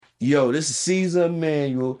Yo, this is Caesar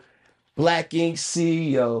Emanuel, Black Ink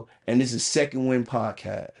CEO, and this is Second Wind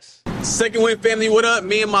Podcast. Second Wind family, what up?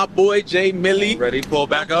 Me and my boy Jay Millie. Ready? Pull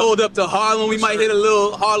back up. Pulled up to Harlem. We might hit a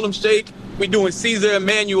little Harlem shake. We doing Caesar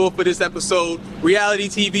Emanuel for this episode. Reality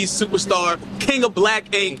TV superstar, king of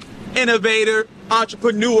Black Ink, innovator,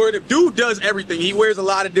 entrepreneur. The dude does everything. He wears a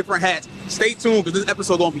lot of different hats. Stay tuned because this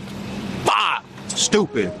episode gonna be fire.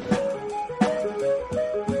 Stupid.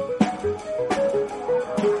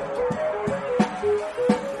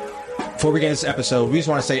 Before we get into this episode, we just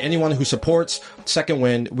want to say anyone who supports Second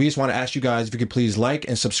Wind, we just want to ask you guys if you could please like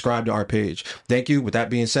and subscribe to our page. Thank you. With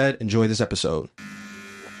that being said, enjoy this episode.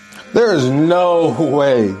 There is no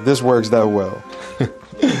way this works that well.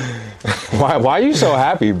 Why are you so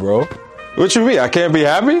happy, bro? What you mean? I can't be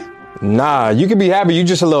happy? Nah, you can be happy. You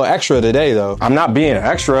just a little extra today, though. I'm not being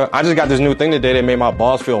extra. I just got this new thing today that made my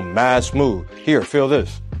balls feel mad smooth. Here, feel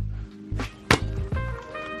this.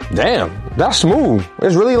 Damn, that's smooth.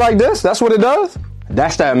 It's really like this? That's what it does?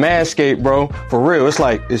 That's that Manscaped, bro. For real,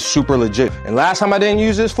 it's super legit. And last time I didn't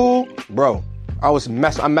use this fool, bro, I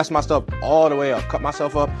messed my stuff all the way up, cut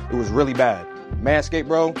myself up. It was really bad. Manscaped,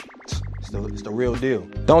 bro, it's the real deal.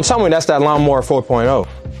 Don't tell me that's that Lawnmower 4.0.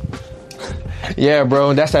 Yeah,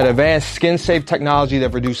 bro, that's that advanced skin-safe technology that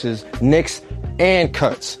reduces nicks and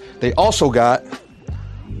cuts. They also got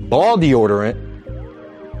ball deodorant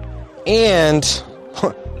and...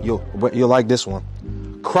 You'll like this one.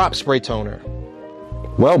 Crop spray toner.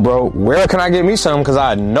 Well, bro, where can I get me some? Because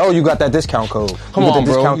I know you got that discount code. Come on,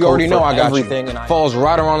 bro. You already know I got everything. And falls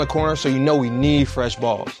right around the corner, so you know we need fresh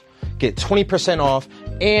balls. Get 20% off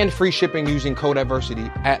and free shipping using code adversity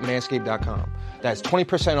at manscaped.com. That's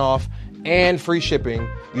 20% off and free shipping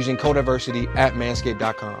using code adversity at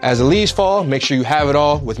manscaped.com. As the leaves fall, make sure you have it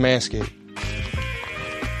all with Manscaped.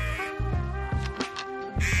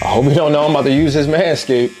 I hope you don't know I'm about to use his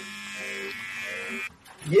Manscaped.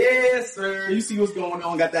 Yes, sir. You see what's going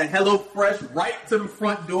on. Got that Hello Fresh right to the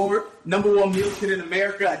front door. #1 meal kit in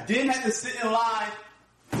America. I didn't have to sit in line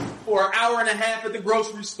for an hour and a half at the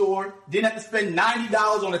grocery store. Didn't have to spend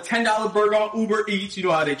 $90 on a $10 burger on Uber Eats. You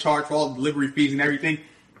know how they charge for all the delivery fees and everything.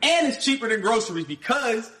 And it's cheaper than groceries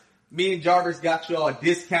because me and Jarvis got you all a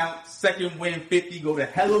discount. Second Win 50. Go to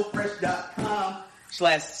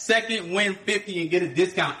HelloFresh.com/SecondWin50 and get a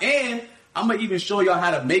discount. And I'm going to even show y'all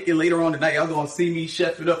how to make it later on tonight. Y'all going to see me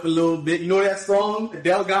chef it up a little bit. You know that song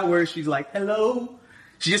Adele got where she's like, hello?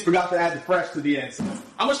 She just forgot to add the fresh to the end. So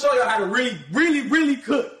I'm going to show y'all how to really, really, really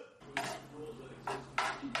cook.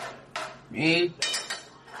 Me,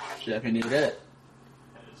 chef into that.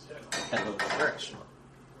 Hello Fresh.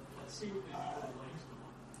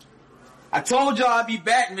 I told y'all I'd be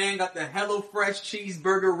back, man. Got the HelloFresh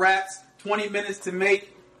cheeseburger wraps. 20 minutes to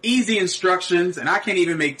make. Easy instructions. And I can't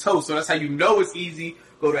even make toast, so that's how you know it's easy.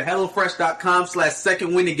 Go to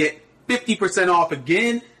HelloFresh.com/secondwin and get 50% off.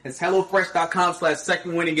 Again, it's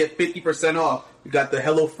HelloFresh.com/secondwin and get 50% off. We got the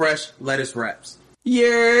HelloFresh lettuce wraps.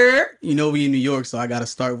 Yeah. You know we in New York, so I got to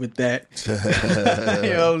start with that.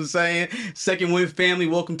 You know what I'm saying? Second Win family,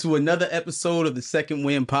 welcome to another episode of the Second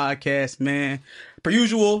Win podcast, man. Per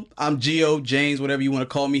usual, I'm Gio, James, whatever you want to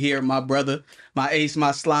call me here. My brother, my ace,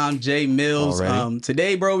 my slime, Jay Mills.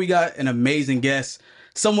 Today, bro, we got an amazing guest.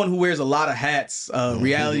 Someone who wears a lot of hats.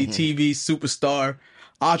 Reality TV superstar,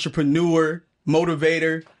 entrepreneur,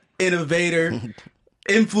 motivator, innovator,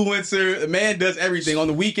 influencer. The man does everything. On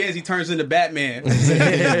the weekends, he turns into Batman.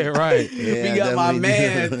 Yeah, right. Yeah, we got my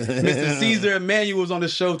man, Mr. Caesar Emanuel's on the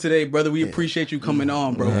show today, brother. We appreciate you coming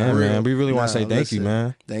on, bro. Yeah, man. We really want to say thank you,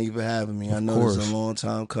 man. Thank you for having me. I know this is a long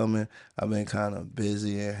time coming. I've been kind of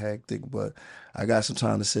busy and hectic, but I got some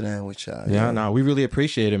time to sit down with y'all. Yeah, we really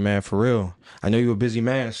appreciate it, man, for real. I know you're a busy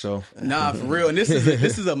man, so. Nah, for real. And this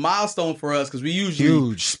is a milestone for us because we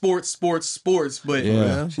usually sports, but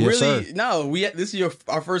yeah. really, yes, this is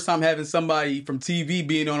our first time having somebody from TV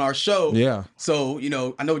being on our show. Yeah. So,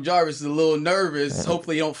 I know Jarvis is a little nervous. Yeah.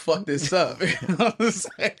 Hopefully you don't fuck this up. You know what I'm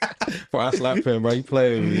saying? Bro, I slapped him, bro. You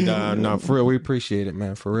played with me. Nah, for real, we appreciate it,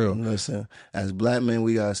 man, for real. Listen, as black men,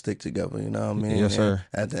 we gotta stick together, you know what I mean? Yes, sir.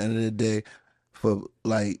 And at the end of the day, for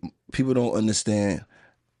people don't understand,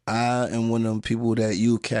 I am one of them people that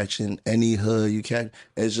you catch in any hood you catch.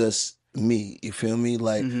 It's just me. You feel me?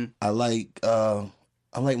 Like I like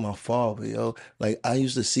my father, yo. Like I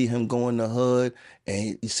used to see him go in the hood,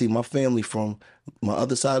 and you see my family from my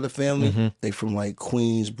other side of the family. They from like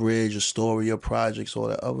Queensbridge, Astoria projects, all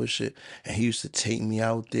that other shit. And he used to take me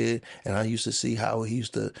out there, and I used to see how he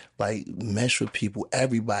used to like mesh with people,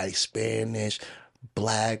 everybody, Spanish,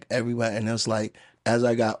 black, everybody. And it's like, as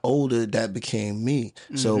I got older, that became me.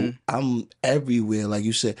 So I'm everywhere. Like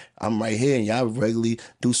you said, I'm right here, and y'all regularly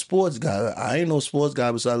do sports guy. I ain't no sports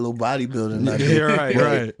guy besides a little bodybuilding. I do. Right, But,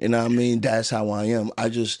 right. you know what I mean? That's how I am. I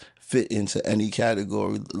just fit into any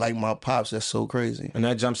category. Like my pops, that's so crazy. And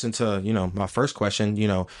that jumps into, my first question,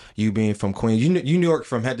 you being from Queens, you New York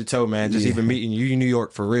from head to toe, man, just even meeting you New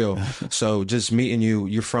York for real. So just meeting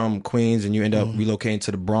you're from Queens and you end up relocating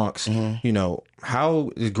to the Bronx.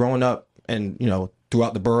 How is growing up and,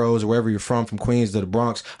 throughout the boroughs or wherever you're from Queens to the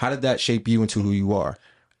Bronx, how did that shape you into who you are?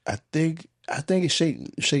 I think it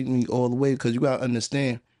shaped me all the way, because you gotta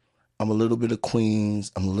understand, I'm a little bit of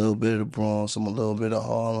Queens, I'm a little bit of the Bronx, I'm a little bit of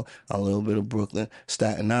Harlem, I'm a little bit of Brooklyn.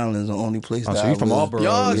 Staten Island is the only place that So I you from all live. boroughs.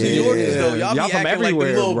 Y'all New Yorkers though, y'all Y'all be from acting like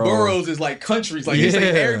everywhere, the little bro. boroughs is like countries. Like it's like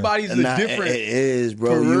everybody's a Nah, different. It is,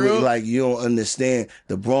 bro. For real? Like you don't understand.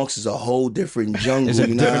 The Bronx is a whole different jungle. It's a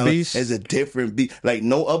you know different what I mean? beast? It's a different beast. Like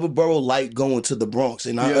no other borough like going to the Bronx,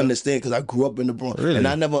 and I understand because I grew up in the Bronx, Really? and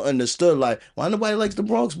I never understood like why nobody likes the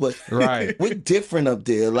Bronx, but Right. we're different up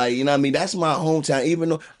there. Like you know what I mean? That's my hometown. Even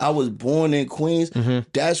though I was born in Queens,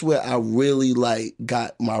 that's where I really like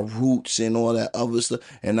got my roots and all that other stuff,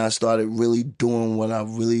 and I started really doing what I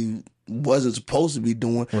really wasn't supposed to be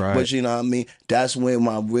doing. Right. But you know what I mean? That's when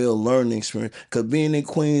my real learning experience. Because being in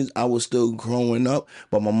Queens, I was still growing up,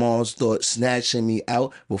 but my mom started snatching me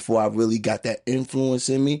out before I really got that influence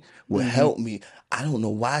in me would help me. I don't know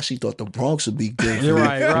why she thought the Bronx would be good for me.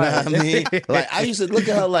 Right, You know right. what I mean? Like, I used to look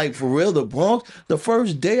at her like, for real, the Bronx, the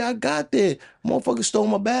first day I got there, motherfucker stole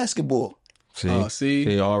my basketball.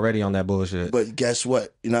 See? Already on that bullshit. But guess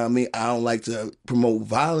what? You know what I mean? I don't like to promote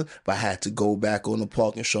violence, but I had to go back on the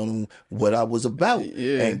park and show them what I was about.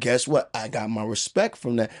 Yeah. And guess what? I got my respect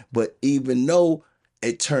from that. But even though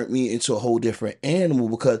it turned me into a whole different animal,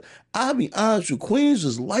 because I'll be honest with you, Queens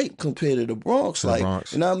was light compared to the Bronx. Like,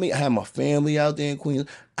 Bronx. you know what I mean? I had my family out there in Queens.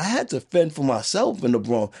 I had to fend for myself in the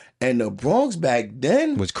Bronx. And the Bronx back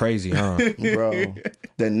then, Was crazy, huh? bro,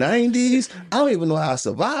 the 90s, I don't even know how I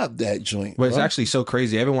survived that joint. But it's bro. actually so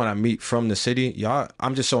crazy. Everyone I meet from the city, y'all,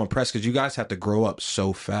 I'm just so impressed because you guys have to grow up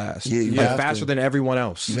so fast. Yeah, you like have faster to. than everyone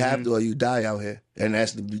else. You have to, or you die out here. And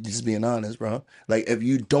that's just being honest, bro. Like, if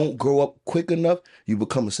you don't grow up quick enough, you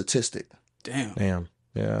become a statistic. Damn.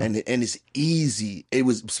 Yeah. And it's easy. It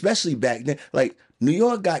was, especially back then. Like, New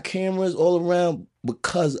York got cameras all around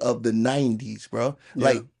because of the 90s, bro.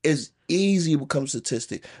 Like, it's easy to become a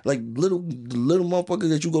statistic. Like, little motherfuckers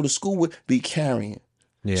that you go to school with be carrying.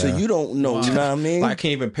 Yeah. So you don't know, you know what I mean? I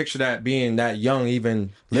can't even picture that being that young,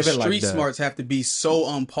 even living like that. Street smarts have to be so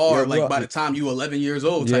on par. Yeah, like bro. by the time you 11 years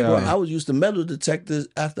old. Type Yeah. thing. I was used to metal detectors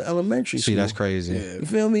after elementary school. See, that's crazy. You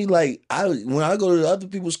feel me? Like when I go to other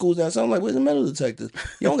people's schools down south, I'm like, where's the metal detectors?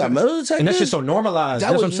 You don't got metal detectors? And that's just so normalized.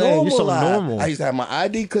 That That's was what I'm saying. You're so normalized. normal. I used to have my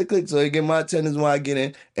ID click, so they get my attendance when I get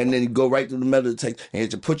in, and then you go right through the metal detector, and you have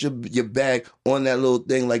to put your bag on that little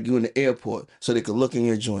thing like you in the airport, so they can look in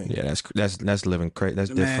your joint. Yeah, that's living crazy.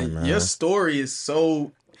 That's different, man. Your story is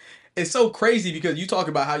so crazy because you talk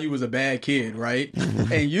about how you was a bad kid, right?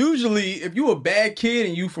 And usually, if you a bad kid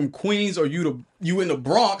and you from Queens or you in the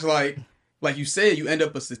Bronx, like you said, you end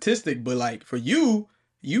up a statistic. But like for you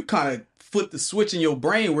kind of flipped the switch in your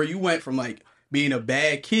brain where you went from like being a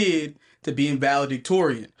bad kid to being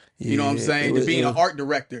valedictorian. You know what I'm saying? To being an art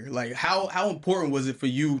director. Like how important was it for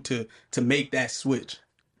you to make that switch?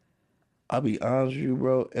 I'll be honest with you,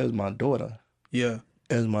 bro. It was my daughter. Yeah.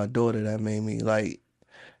 It was my daughter that made me like.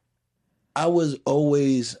 I was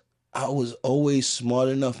always smart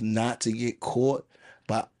enough not to get caught,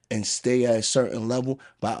 and stay at a certain level.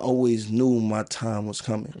 But I always knew my time was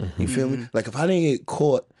coming. You feel me? Like if I didn't get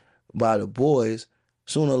caught by the boys,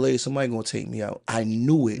 sooner or later somebody gonna take me out. I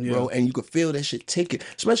knew it, bro. And you could feel that shit ticking,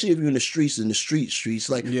 especially if you're in the streets.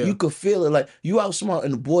 Like you could feel it. Like you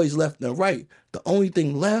outsmarting the boys left and right. The only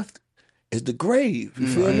thing left is the grave. You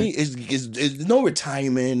feel me? It's no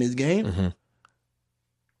retirement in this game.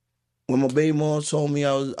 When my baby mom told me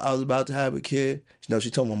I was about to have a kid, she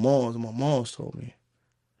told my moms, and my moms told me.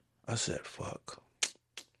 I said, "Fuck,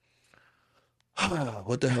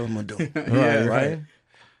 what the hell am I doing?" right.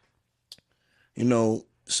 You know,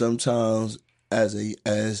 sometimes as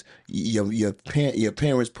your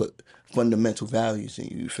parents put fundamental values in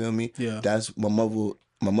you. You feel me? Yeah. That's my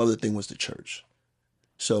mother thing was the church.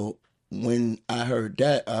 So when I heard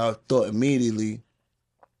that, I thought immediately,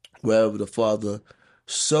 wherever the father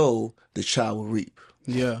sow, the child will reap.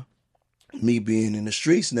 Yeah. Me being in the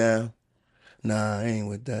streets now, nah, I ain't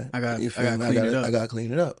with that. I got You feel me? clean it up. I got to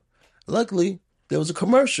clean it up. Luckily, there was a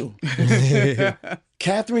commercial.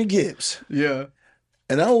 Catherine Gibbs. Yeah.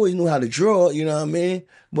 And I always knew how to draw, you know what I mean?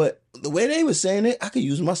 But the way they were saying it, I could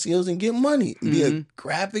use my skills and get money. Be a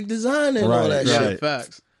graphic designer and all that shit.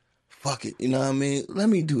 Facts. Fuck it, you know what I mean? Let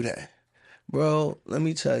me do that. Bro, let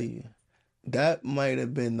me tell you, that might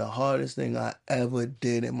have been the hardest thing I ever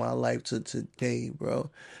did in my life to today, bro.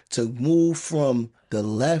 To move from the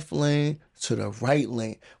left lane to the right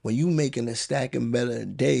lane. When you making a stacking better a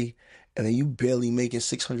day, and then you barely making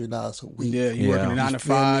 $600 a week. Yeah, you working a 9 to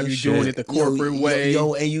 5, you doing it the corporate way.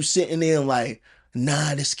 And you sitting there like,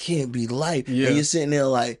 nah, this can't be life. Yeah. And you're sitting there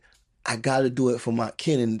like, I gotta do it for my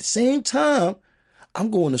kid. And at the same time, I'm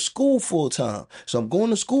going to school full time. So I'm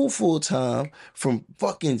going to school full time from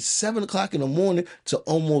fucking 7 o'clock in the morning to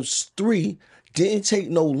almost 3. Didn't take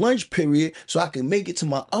no lunch period so I could make it to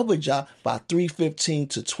my other job by 3:15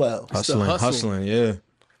 to 12. Hustling, yeah.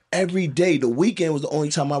 Every day. The weekend was the only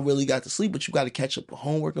time I really got to sleep, but you got to catch up with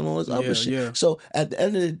homework and all this other shit. Yeah. So at the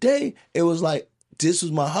end of the day, it was like, this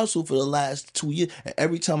was my hustle for the last 2 years. And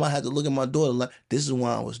every time I had to look at my daughter, like, this is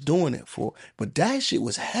what I was doing it for. But that shit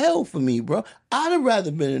was hell for me, bro. I'd have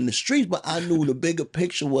rather been in the streets, but I knew the bigger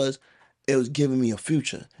picture was it was giving me a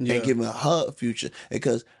future and giving her a future.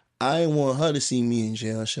 Because I didn't want her to see me in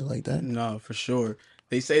jail and shit like that. No, for sure.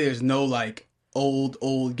 They say there's no, like,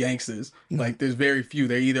 old gangsters. Like, there's very few.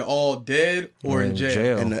 They're either all dead or in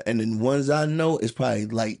jail. And the ones I know is probably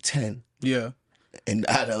like 10. Yeah. And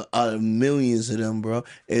out of millions of them, bro,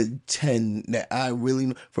 it's 10 that I really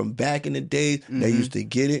know from back in the days that used to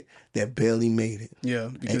get it, that barely made it. Yeah.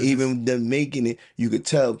 And even them making it, you could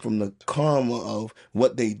tell from the karma of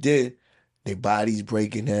what they did, their bodies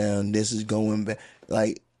breaking down, this is going back.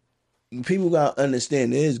 Like, people gotta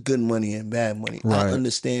understand there is good money and bad money. Right. I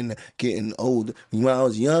understand that getting older. When I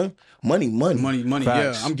was young, money. Money.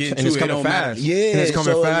 Facts. Yeah, I'm getting and to it's it. coming It don't fast. matter. Yeah, and it's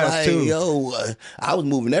coming so fast like, too. Yo, I was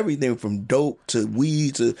moving everything from dope to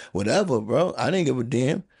weed to whatever, bro. I didn't give a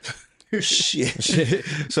damn. Shit.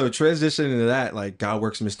 So transitioning to that, like, God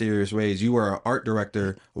works in mysterious ways. You were an art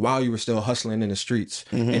director while you were still hustling in the streets,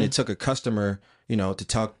 and it took a customer, you know, to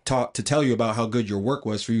talk to tell you about how good your work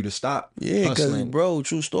was for you to stop. Yeah, because hustling. bro,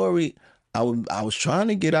 true story. I was trying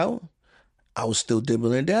to get out. I was still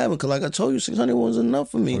dibbling and dabbing because, like I told you, 600 wasn't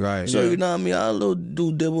enough for me. Right. So you know what I mean. I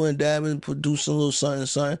do dibble and dabbing, produce a little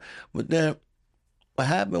something. But then what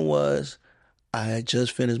happened was I had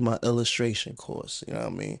just finished my illustration course. You know what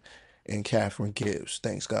I mean. And Catherine Gibbs.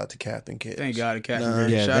 Thanks God to Catherine Gibbs. Thank God to Catherine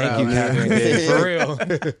Gibbs. Yeah, Shout thank out, you, man. Catherine Gibbs, for real.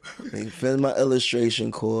 They finished my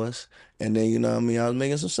illustration course, and then, you know what I mean, I was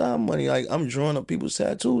making some side money. Like, I'm drawing up people's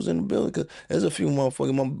tattoos in the building, because there's a few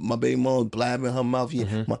motherfuckers, my baby mom blabbing her mouth,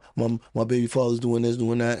 yeah, my baby father's doing this,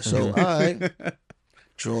 doing that. So, all right,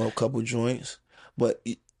 draw a couple joints. But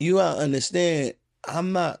you gotta understand,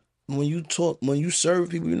 I'm not, when you serve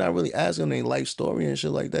people, you're not really asking their life story and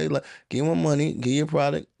shit like that. You're like, give them money, get your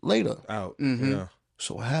product later. Out. Mm-hmm. Yeah.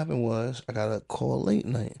 So what happened was I got a call late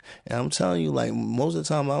night. And I'm telling you, like, most of the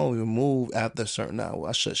time I don't even move after a certain hour.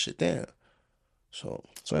 I shut shit down. So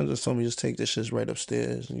I just told me, just take this shit right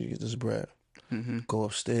upstairs and you get this bread. Mm-hmm. Go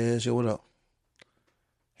upstairs. Yo, what up?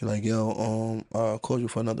 He like, yo, I called you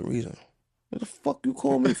for another reason. What the fuck you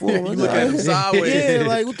called me for? You look at him sideways. Yeah,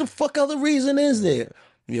 like, what the fuck other reason is there?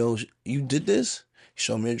 Yo, you did this? He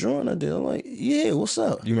showed me a drawing I did. I'm like, yeah, what's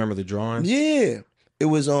up? Do you remember the drawing? Yeah. It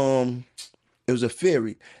was a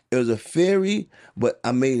fairy. It was a fairy, but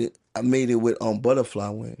I made it with butterfly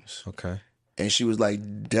wings. Okay. And she was like,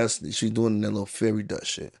 she's doing that little fairy dust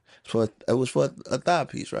shit. So it was for a thigh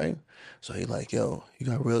piece, right? So he like, yo, you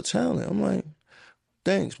got real talent. I'm like,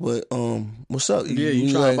 thanks, but what's up? Yeah,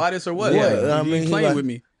 you trying to buy this or what? Yeah, Yeah, I mean, you playing like, with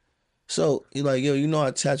me. So he like, yo, you know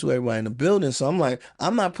I tattoo everybody in the building. So I'm like,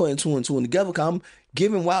 I'm not putting two and two in together, because I'm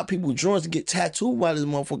giving wild people drawings to get tattooed by this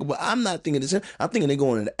motherfucker. But I'm not thinking this. I'm thinking they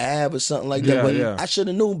going to the ab or something like that. Yeah, But yeah. I should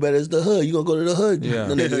have known better. It's the hood. You gonna go to the hood? Yeah.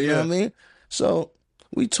 You know Yeah. what I mean? So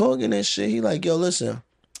we talking and shit. He like, yo, listen,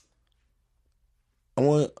 I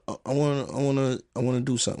want to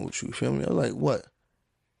do something with you. You feel me? I was like, what?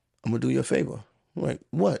 I'm gonna do you a favor. I'm like,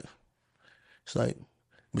 what? It's like,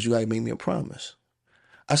 but you gotta make me a promise.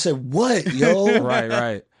 I said, what, yo?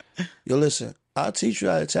 Right. Yo, listen, I'll teach you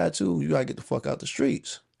how to tattoo. You gotta get the fuck out the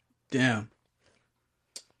streets. Damn.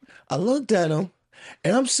 I looked at him,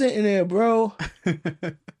 and I'm sitting there, bro.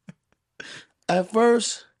 At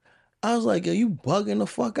first, I was like, yo, you bugging the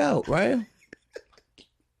fuck out, right?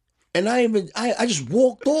 And I just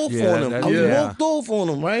walked off Yeah, on him. that- I yeah. walked off on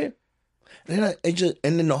him, right? And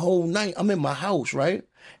then the whole night, I'm in my house, right?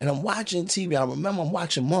 And I'm watching TV. I remember I'm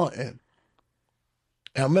watching Martin.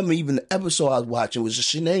 And I remember even the episode I was watching was the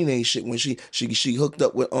shenanigan shit when she hooked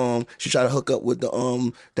up with she tried to hook up with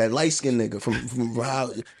the that light skinned nigga from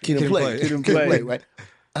how Kid and Play, right?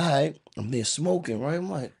 All right, I'm there smoking, right? I'm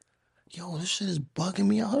like, yo, this shit is bugging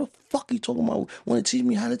me out. How the fuck he talking about want to teach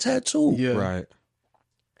me how to tattoo? Yeah. Right.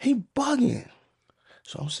 He bugging.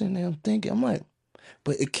 So I'm sitting there, I'm thinking, I'm like,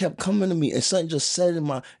 but it kept coming to me and something just said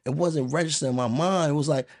it wasn't registering in my mind. It was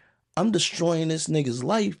like, I'm destroying this nigga's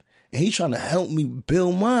life and he trying to help me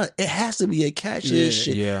build mine. It has to be a catch to this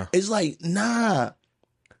shit. Yeah. It's like, nah.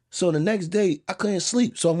 So the next day, I couldn't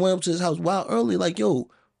sleep. So I went up to his house wild early, like, yo,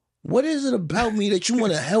 what is it about me that you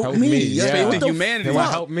want to help me? Yeah. Faith What in the humanity. fuck? want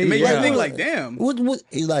to help me. It made Yeah. you think like, damn. What?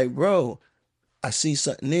 He's like, bro, I see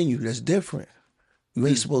something in you that's different. You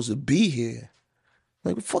ain't supposed to be here.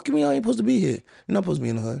 Like, what the fuck you mean I ain't supposed to be here? You're not supposed to be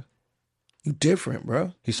in the hood. You different,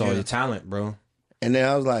 bro. He saw your talent, bro. And then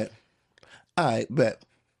I was like, all right, bet.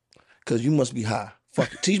 Because you must be high.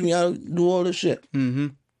 Fuck it. Teach me how to do all this shit. Mm-hmm.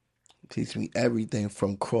 Teach me everything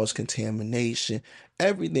from cross-contamination,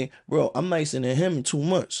 everything. Bro, I'm nicer than him in 2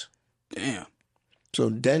 months. Damn. So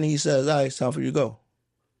then he says, all right, it's time for you to go.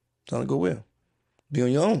 Time to go where? Be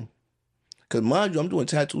on your own. Because mind you, I'm doing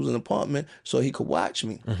tattoos in an apartment so he could watch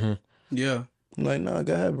me. Mm-hmm. Yeah. I'm like, nah,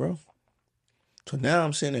 go ahead, bro. So now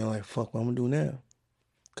I'm sitting there like, fuck, what I'm going to do now?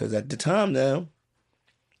 Because at the time now,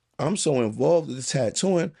 I'm so involved with the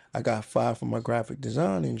tattooing, I got fired from my graphic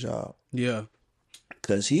designing job. Yeah.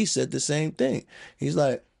 Because he said the same thing. He's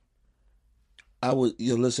like,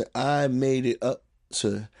 listen, I made it up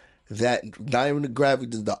to that, not even the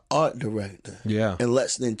graphic, the art director. Yeah. In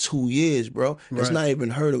less than 2 years, bro. It's Right. not even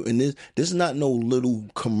heard of. And this is not no little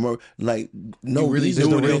commercial, like, no. You really these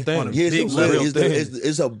doing are it real thing. on a Yeah, big it's, level.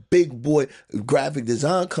 it's a big boy graphic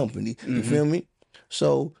design company. You feel me?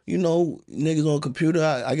 So, niggas on the computer,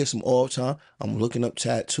 I get some off time. I'm looking up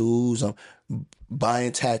tattoos. I'm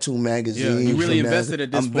buying tattoo magazines. you really from invested at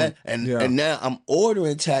this point. And now I'm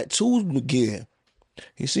ordering tattoos again.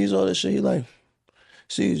 He sees all this shit. He like,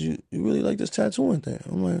 sees you really like this tattooing thing.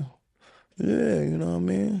 I'm like, yeah, you know what I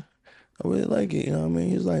mean? I really like it, you know what I mean?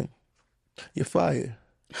 He's like, you're fired.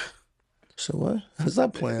 So what?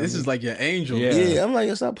 Stop playing This me. is like your angel. Yeah. Yeah, I'm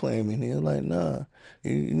like, stop playing me. He's like, nah,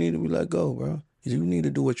 you need to be let go, bro. You need to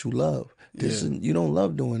do what you love. You don't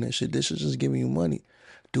love doing this shit. This is just giving you money.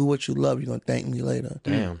 Do what you love. You're going to thank me later.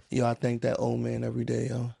 Damn. Yo, I thank that old man every day,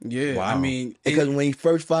 yo. Yeah. Wow. I mean, Because when he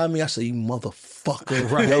first fired me, I said, you motherfucker.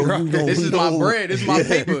 Right, yo, right. you don't This is my know. bread. This is my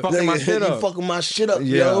paper. You Fucking my shit up. You fucking my shit up,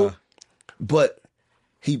 Yeah. yo. But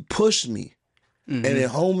he pushed me. And then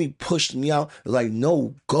homie pushed me out. Like,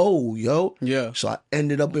 no, go, yo. Yeah. So I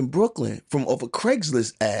ended up in Brooklyn off a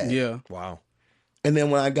Craigslist ad. Yeah. Wow. And then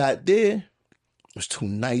when I got there, it was two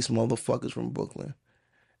nice motherfuckers from Brooklyn.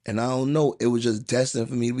 And I don't know, it was just destined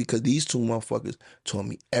for me because these two motherfuckers taught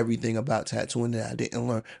me everything about tattooing that I didn't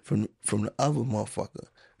learn from the other motherfucker.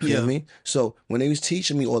 Feel me? So when they was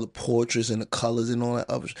teaching me all the portraits and the colors and all that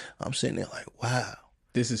other shit, I'm sitting there like, wow,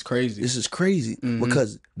 This is crazy. this is crazy.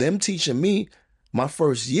 Because them teaching me my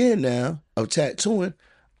first year now of tattooing,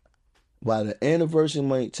 by the anniversary of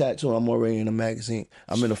my tattoo, I'm already in a magazine.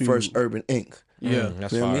 I'm in the first Urban Ink. Yeah.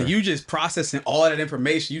 That's Feel me? fire. And you just processing all that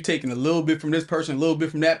information. You taking a little bit from this person, a little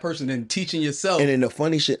bit from that person, and teaching yourself. And then the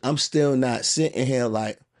funny shit, I'm still not sitting here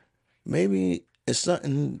like, maybe it's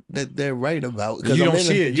something that they're right about. You don't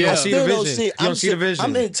see it. You don't see the vision. You don't see the vision.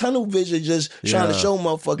 I'm in tunnel vision just trying to show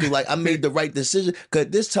motherfuckers like I made the right decision. Cause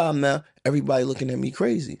this time now, everybody looking at me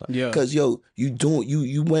crazy. Yeah. Cause yo,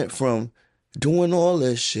 you went from doing all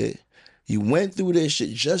this shit. You went through this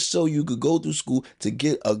shit just so you could go through school to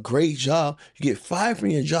get a great job. You get fired from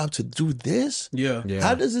your job to do this? Yeah. Yeah.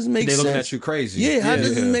 How does this make They sense? looking at you crazy. Yeah, how Yeah.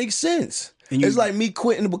 does this make sense? And you- It's like me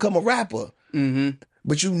quitting to become a rapper. Mm-hmm.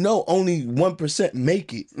 But only 1%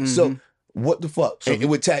 make it. So what the fuck? And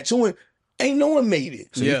with tattooing, ain't no one made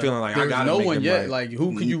it. So you feeling like I There's gotta no make one them yet. right. Like,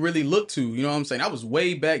 who could you really look to? You know what I'm saying? That was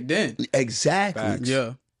way back then. Exactly. Facts.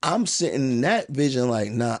 Yeah. I'm sitting in that vision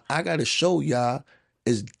like, nah, I gotta show y'all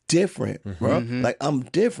it's different, bro. Like I'm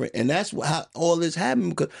different. And that's how all this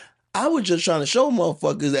happened because I was just trying to show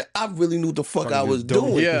motherfuckers that I really knew what the fuck I was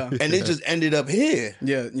doing. Yeah. And it just ended up here.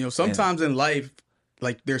 Yeah. You know, sometimes in life,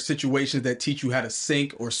 like there's situations that teach you how to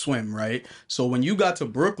sink or swim, right? So when you got to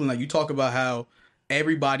Brooklyn, like you talk about how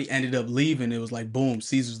everybody ended up leaving, it was like, boom,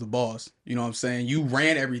 Caesar's the boss. You know what I'm saying? You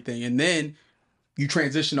ran everything. And then you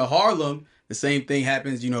transition to Harlem, the same thing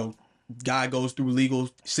happens, guy goes through legal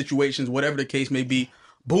situations, whatever the case may be.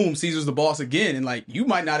 Boom, Caesar's the boss again. And like, you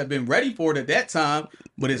might not have been ready for it at that time,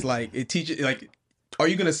 but it's like, it teaches, like, are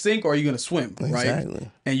you going to sink or are you going to swim? Right.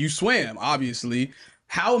 Exactly. And you swam, obviously.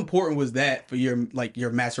 How important was that for your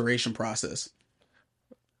maturation process?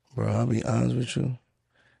 Bro, I'll be honest with you.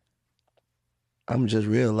 I'm just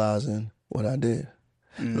realizing what I did.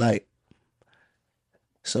 Like,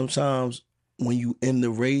 sometimes when you in the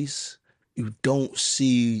race, you don't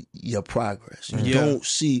see your progress. You don't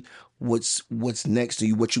see what's next to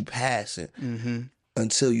you, what you passing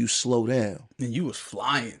until you slow down. And you was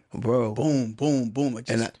flying. Bro. Boom, boom, boom. Like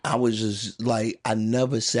and I was just like, I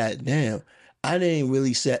never sat down. I didn't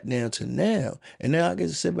really sat down to now. And now I get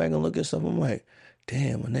to sit back and look at stuff. I'm like,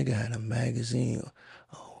 damn, a nigga had a magazine,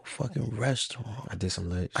 a fucking restaurant. I did some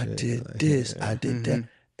lit shit. I did this, I did that.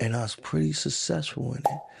 And I was pretty successful in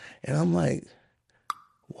it. And I'm like,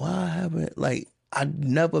 why haven't, like, I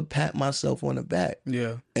never pat myself on the back.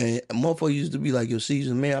 Yeah. And a motherfucker used to be like, yo,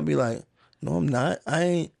 season man. I'd be like, no, I'm not.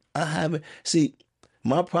 I haven't. See,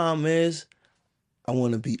 my problem is I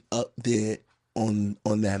want to be up there on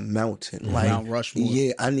that mountain. Like, Mount Rushmore.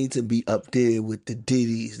 Yeah, I need to be up there with the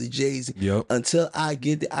Diddy's, the Jay-Z. Yep. Until I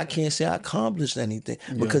get there, I can't say I accomplished anything.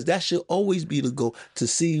 Because that should always be the goal, to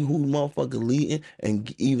see who motherfucker leading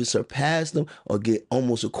and either surpass them or get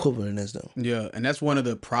almost equivalent as them. Yeah, and that's one of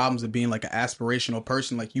the problems of being like an aspirational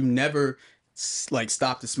person. Like, you never like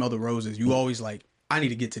stop to smell the roses. You always like, I need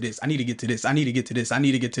to get to this. I need to get to this. I need to get to this. I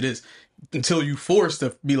need to get to this. Until you forced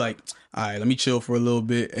to be like, all right, let me chill for a little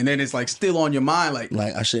bit. And then it's like still on your mind. Like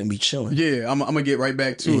I shouldn't be chilling. Yeah, I'm going to get right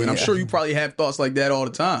back to it. And I'm sure you probably have thoughts like that all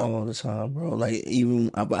the time. All the time, bro. Like,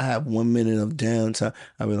 even if I have 1 minute of downtime,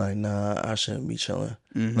 I'll be like, nah, I shouldn't be chilling.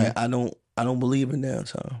 Like, I don't believe in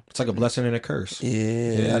downtime. It's like a blessing and a curse.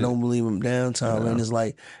 Yeah. I don't believe in downtime. And it's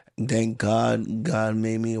like, thank God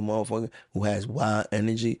made me a motherfucker who has wild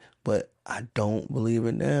energy, but I don't believe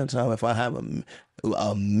in downtime. If I have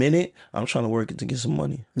a minute, I'm trying to work it to get some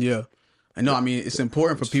money. Yeah. I know. I mean, it's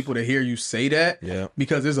important for people to hear you say that. Yeah.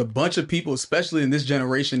 Because there's a bunch of people, especially in this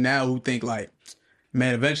generation now, who think like,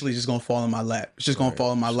 man, eventually it's just going to fall in my lap. It's just going to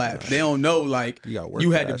fall in my lap. They don't know, like,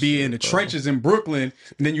 you had to be in the trenches in Brooklyn,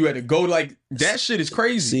 and then you had to go, like, that shit is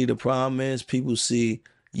crazy. See, the problem is people see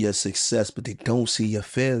your success, but they don't see your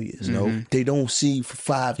failures. No, they don't see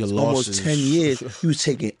for almost 10 years, you was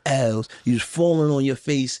taking L's, you was falling on your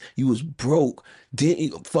face, you was broke,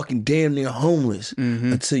 fucking damn near homeless,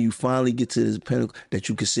 until you finally get to this pinnacle that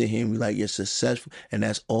you can sit here and be like, you're successful, and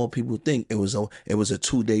that's all people think. It was a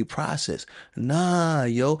 2-day process. Nah,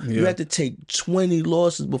 yo, you had to take 20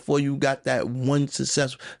 losses before you got that one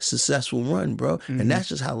successful run, bro. And that's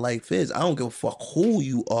just how life is. I don't give a fuck who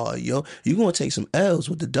you are, yo. You're gonna take some L's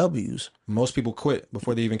with the W's. Most people quit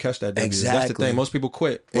before they even catch that W. Exactly. That's the thing. Most people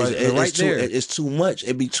quit. It's too much.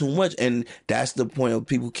 It'd be too much. And that's the point of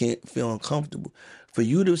people can't feel uncomfortable. For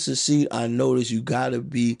you to succeed, I notice you gotta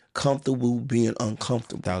be comfortable being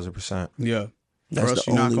uncomfortable. 1000%. Yeah. That's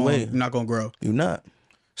the only way. You're not going to grow. You're not.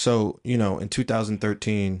 So, in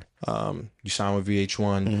 2013, you signed with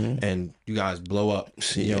VH1 and you guys blow up,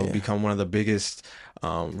 become one of the biggest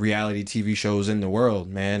reality TV shows in the world,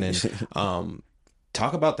 man. And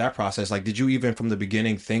talk about that process. Like, did you even from the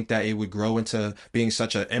beginning think that it would grow into being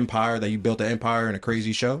such an empire, that you built an empire in a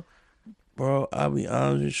crazy show? Bro, I'll be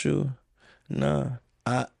honest with you. Nah.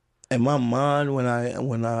 In my mind, when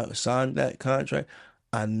I signed that contract,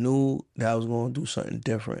 I knew that I was going to do something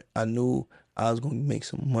different. I knew I was going to make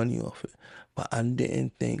some money off it. But I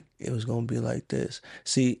didn't think it was going to be like this.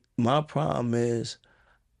 See, my problem is,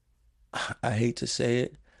 I hate to say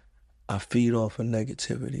it, I feed off of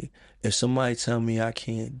negativity. If somebody tell me I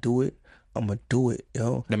can't do it, I'm going to do it,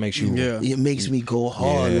 yo. That makes you... Yeah. It makes me go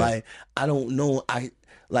hard. Yeah. Like, I don't know. I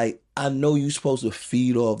know you're supposed to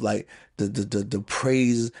feed off, like, the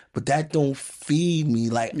praise, but that don't feed me.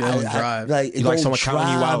 Like, it don't drive me. Like,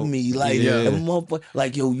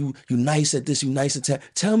 like, yo, you nice at this, you nice at that.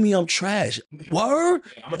 Tell me I'm trash. Word?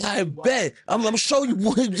 I bet. I'm gonna show you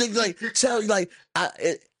what. Like, tell you, like,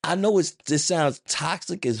 I know this sounds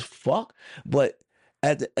toxic as fuck, but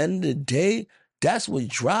at the end of the day, that's what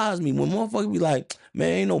drives me. When motherfuckers be like,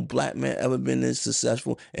 man, ain't no black man ever been this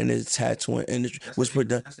successful in this tattooing industry.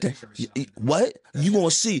 What? You gonna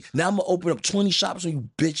see. Now I'm gonna open up 20 shops on you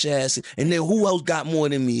bitch ass. And then who else got more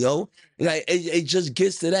than me, yo? Like, it just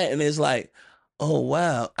gets to that. And it's like, oh,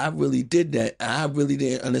 wow, I really did that. I really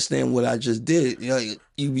didn't understand what I just did.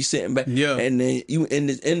 You be sitting back. Yeah. And then you in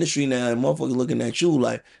this industry now, and motherfuckers looking at you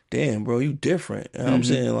like, damn, bro, you different. You know what I'm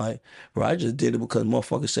saying? Like, bro, I just did it because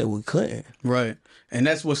motherfuckers said we couldn't. Right. And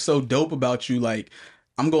that's what's so dope about you. Like,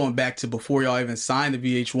 I'm going back to before y'all even signed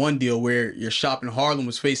the VH1 deal, where your shop in Harlem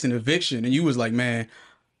was facing eviction. And you was like, man,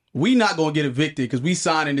 we not going to get evicted because we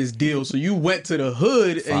signing this deal. So you went to the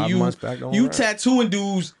hood and you tattooing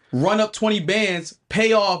dudes, run up 20 bands,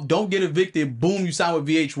 pay off, don't get evicted, boom, you sign with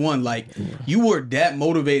VH1. Like, you were that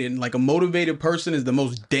motivated. And like, a motivated person is the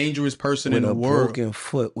most dangerous person in the world. With a broken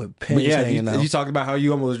foot with pins hanging out. You talked about how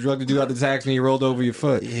you almost drugged the dude out the taxi and you rolled over your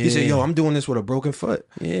foot. You said, yo, I'm doing this with a broken foot.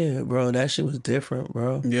 Yeah, bro, that shit was different,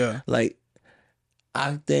 bro. Yeah. Like,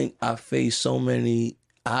 I think I faced so many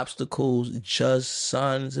obstacles just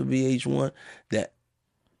signing to VH1 that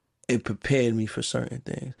it prepared me for certain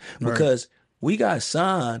things. Because we got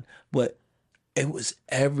signed, but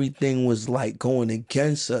everything was like going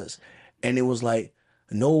against us. And it was like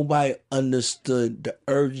nobody understood the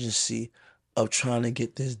urgency of trying to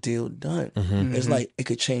get this deal done. It's like it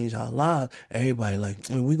could change our lives. Everybody like,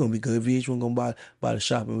 we're gonna be good. VH1 gonna buy the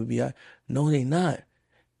shop and we'll be all right. No, they not.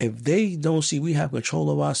 If they don't see we have control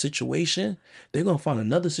of our situation, they're gonna find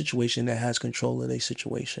another situation that has control of their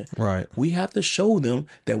situation. Right. We have to show them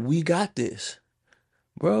that we got this.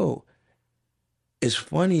 Bro, it's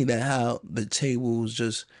funny that how the tables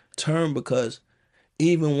just turn, because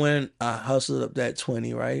even when I hustled up that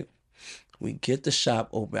 20, right? We get the shop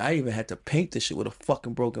open. I even had to paint this shit with a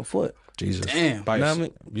fucking broken foot. Jesus. Damn. You know what I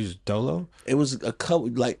mean? You just dolo? It was a couple,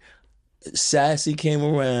 like, Sassy came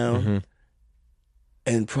around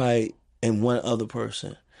and one other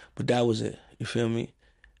person. But that was it. You feel me?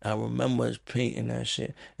 I remember us painting that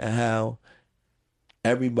shit and how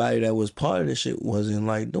everybody that was part of this shit wasn't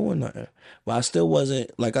like doing nothing. But I still wasn't,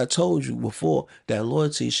 like I told you before, that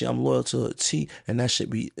loyalty shit, I'm loyal to a T, and that shit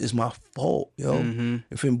is my fault, yo.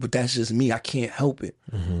 You feel me? But that's just me. I can't help it.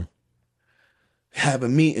 Have a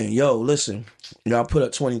meeting, yo, listen, I put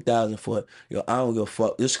up 20,000 for it. Yo, I don't give a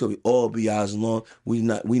fuck. This could be ours as long we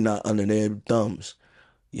not under their thumbs.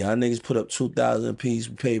 Y'all niggas put up 2,000 apiece,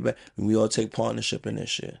 we pay back, and we all take partnership in this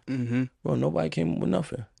shit. Bro, nobody came up with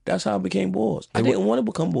nothing. That's how I became boss. I didn't want to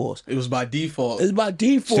become boss. It was by default. It's by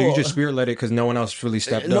default. So you just spearled it because no one else really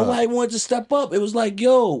stepped up. Nobody wanted to step up. It was like,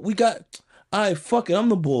 yo, all right, fuck it, I'm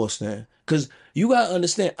the boss then. Because you got to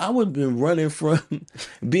understand, I would have been running from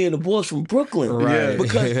being the boss from Brooklyn. Right.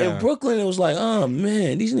 Because in Brooklyn, it was like, oh,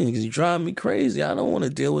 man, these niggas drive me crazy. I don't want to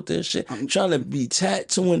deal with this shit. I'm trying to be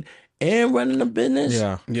tattooing and running a business.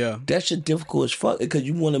 Yeah. That shit difficult as fuck because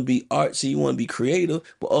you want to be artsy, you want to be creative,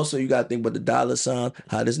 but also you got to think about the dollar sign,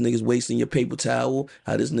 how this nigga's wasting your paper towel,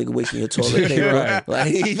 how this nigga wasting your toilet paper.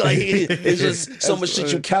 like it's just so much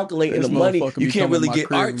shit you calculate in the money. You can't really get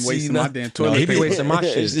artsy. Wasting my damn toilet He paper. be wasting my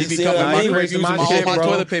shit. He be coming my crib using my shit, bro.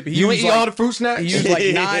 Toilet paper. You eat all the fruit snacks? He used like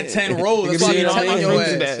 9-10 rolls. That's why I'm telling your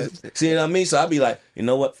ass. See what I mean? So I be like, you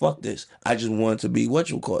know what? Fuck this. I just wanted to be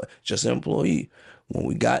just an employee. When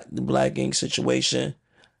we got the Black Ink situation,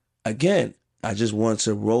 again, I just wanted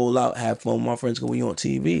to roll out, have fun with my friends because we on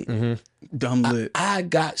TV. Dumb lit. I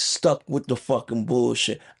got stuck with the fucking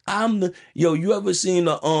bullshit. You ever seen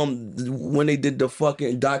the when they did the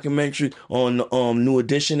fucking documentary on the New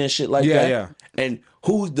Edition and shit like that? Yeah. And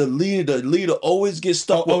who's the leader? The leader always gets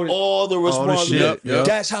stuck with all the responsibility. Yep.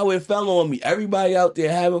 That's how it fell on me. Everybody out there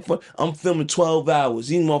having fun. I'm filming 12 hours.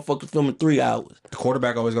 These motherfuckers filming 3 hours. The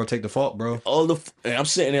quarterback always gonna take the fault, bro. And I'm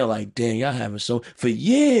sitting there like, damn, y'all having for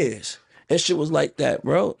years. That shit was like that,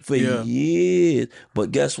 bro. For years.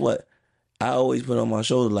 But guess what? I always put on my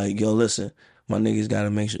shoulder like, yo, listen, my niggas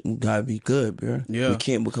gotta be good, bro. Yeah. We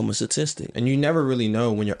can't become a statistic. And you never really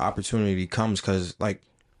know when your opportunity comes, because like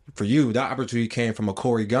for you, that opportunity came from a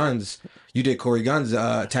Corey Guns. You did Corey Guns,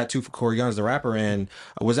 tattoo for Corey Guns, the rapper, and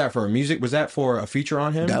was that for music? Was that for a feature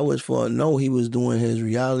on him? That was he was doing his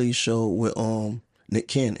reality show with Nick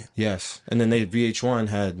Cannon. Yes. And then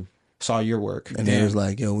VH1 saw your work. And they was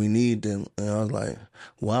like, yo, we need them. And I was like,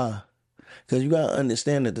 why? Because you gotta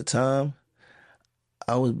understand at the time,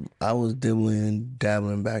 I was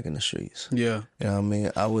dabbling back in the streets. Yeah. You know what I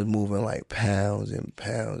mean? I was moving like pounds and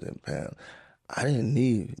pounds and pounds. I didn't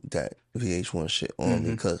need that VH1 shit on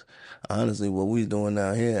me because honestly, what we doing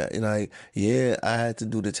down here, I had to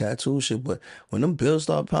do the tattoo shit, but when them bills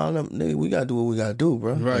start piling up, nigga, we gotta do what we gotta do,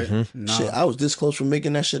 bro. Right. Nah. Shit, I was this close from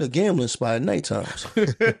making that shit a gambling spot at night times.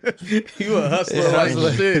 You a hustler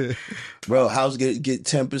like shit. Bro, house get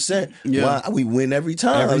 10%. Yeah. Why? We win every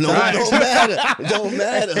time. It don't matter. It don't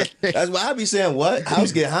matter. That's why I be saying, what?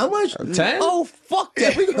 House get how much? 10? Oh, fuck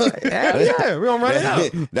that. We gonna, Yeah, we gonna run it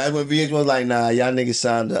out. That's when VH1 was like, nah, y'all niggas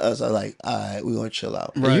signed to us. I was like, all right, we gonna chill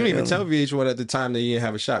out. Right. You didn't even tell VH1 at the time that you didn't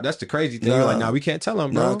have a shop. That's the crazy thing. You're like, nah, we can't tell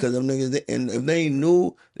them, bro. No, because them niggas, and if they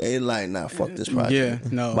knew, they like, nah, fuck this project. Yeah,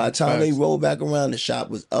 no. By the time they rolled back around, the shop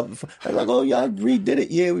was up. I was like, oh, y'all redid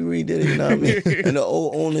it? Yeah, we redid it. You know what I mean? And the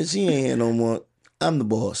old owners, he ain't here no more. I'm the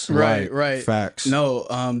boss. Right. Facts.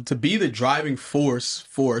 No, to be the driving force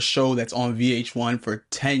for a show that's on VH1 for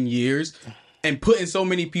 10 years, and putting so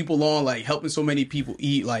many people on, like helping so many people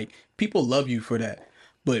eat, like people love you for that.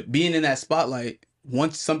 But being in that spotlight,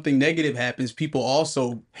 once something negative happens, people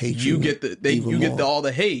also hate you. Get all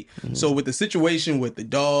the hate. Mm-hmm. So with the situation with the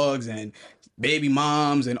dogs and baby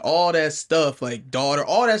moms and all that stuff, like daughter,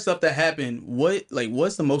 all that stuff that happened,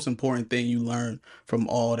 what's the most important thing you learned from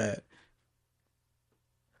all that?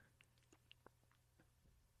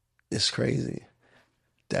 It's crazy.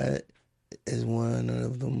 That is one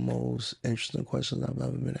of the most interesting questions I've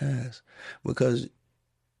ever been asked. Because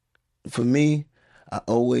for me, I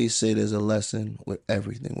always say there's a lesson with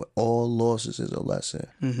everything. With all losses is a lesson.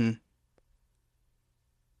 Mm-hmm.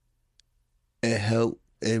 It helped.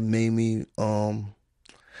 It made me,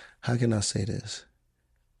 how can I say this?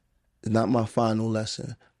 It's not my final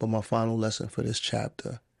lesson, but my final lesson for this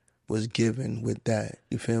chapter was given with that.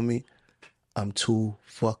 You feel me? I'm too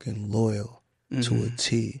fucking loyal to a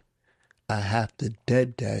T. I have to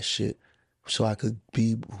dead that shit so I could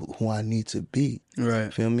be who I need to be.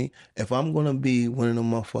 Right. Feel me? If I'm gonna be one of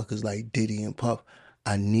them motherfuckers like Diddy and Puff,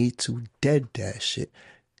 I need to dead that shit.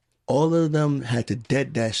 All of them had to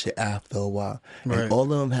dead that shit after a while. Right. And all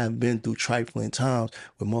of them have been through trifling times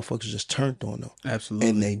where motherfuckers just turned on them. Absolutely.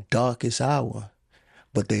 In their darkest hour.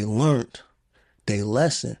 But they learned their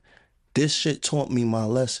lesson. This shit taught me my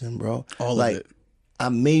lesson, bro. All of it. I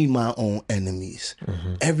made my own enemies.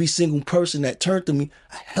 Mm-hmm. Every single person that turned to me,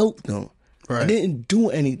 I helped them. Right. I didn't do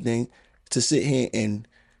anything to sit here and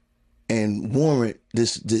warrant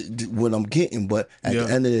this what I'm getting, but at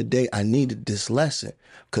the end of the day, I needed this lesson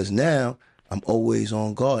because now I'm always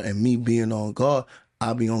on guard, and me being on guard,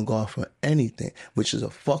 I'll be on guard for anything, which is a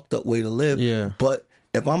fucked up way to live. Yeah. But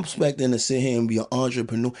if I'm expecting to sit here and be an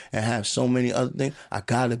entrepreneur and have so many other things, I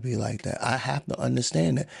gotta be like that. I have to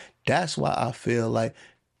understand that. That's why I feel like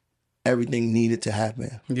everything needed to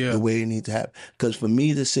happen the way it needed to happen. Because for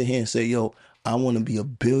me to sit here and say, yo, I want to be a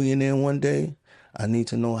billionaire one day, I need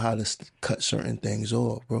to know how to cut certain things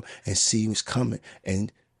off, bro, and see what's coming.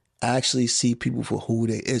 And actually see people for who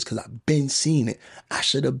they is, because I've been seeing it. I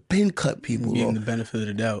should have been cut people off. Gave them the benefit of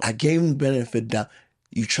the doubt. I gave them the benefit of the doubt.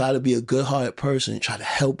 You try to be a good-hearted person, try to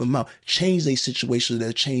help them out, change their situation,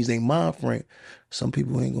 that change their mind frame. Some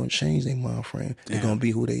people ain't gonna change their mind frame. They're gonna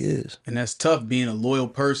be who they is. And that's tough being a loyal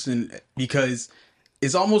person, because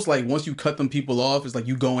it's almost like once you cut them people off, it's like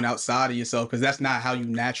you going outside of yourself, because that's not how you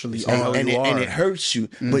naturally are. And it hurts you.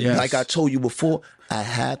 But like I told you before, I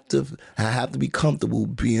have to be comfortable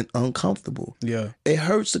being uncomfortable. Yeah. It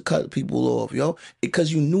hurts to cut people off, yo.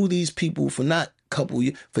 Because you knew these people for not a couple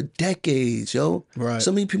years, for decades, yo. Right.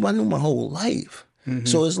 So many people I knew my whole life. Mm-hmm.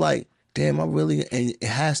 So it's like, damn, and it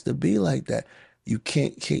has to be like that. You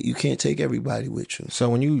can't take everybody with you. So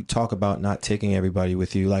when you talk about not taking everybody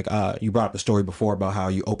with you, like you brought up a story before about how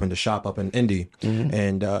you opened a shop up in Indy,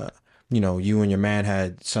 and you and your man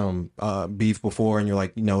had some beef before, and you're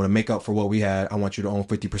like, to make up for what we had, I want you to own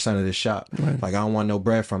 50% of this shop. Right. Like, I don't want no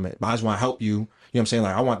bread from it, but I just want to help you. You know what I'm saying?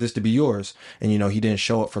 Like, I want this to be yours. And he didn't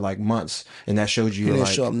show up for like months, and that showed you. He didn't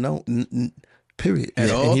show up. Period. At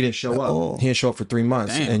all? And he didn't show up. All. He didn't show up for 3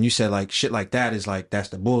 months. Damn. And you said like shit like that is like, that's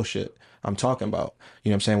the bullshit I'm talking about. You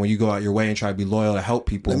know what I'm saying? When you go out your way and try to be loyal to help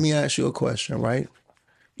people. Let me ask you a question, right?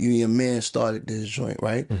 You and your man started this joint,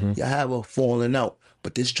 right? Mm-hmm. Y'all have a falling out,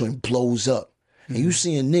 but this joint blows up. Mm-hmm. And you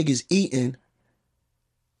seeing niggas eating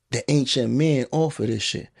the ancient man off of this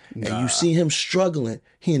shit. Nah. And you see him struggling.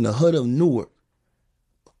 He in the hood of Newark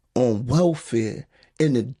on welfare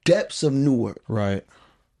in the depths of Newark. Right.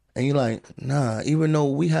 And you're like, nah, even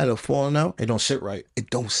though we had a falling out, it don't sit right. It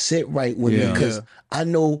don't sit right with me, because I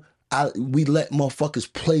know we let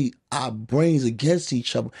motherfuckers play our brains against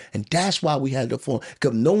each other, and that's why we had the fall.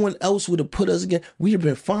 Because no one else would have put us against. We'd have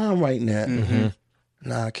been fine right now. Mm-hmm.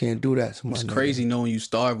 Nah, I can't do that. It's crazy knowing you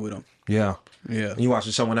starve with them. Yeah. Yeah. And you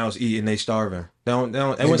watching someone else eat and they starving. It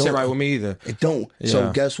wouldn't sit right with me either. It don't. Yeah.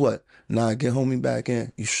 So guess what? Nah, get homie back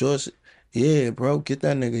in. You sure? Yeah, bro. Get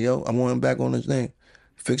that nigga, yo. I want him back on his thing.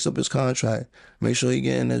 Fix up his contract. Make sure he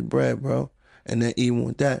getting his bread, bro. And then even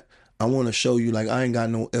with that, I want to show you, like, I ain't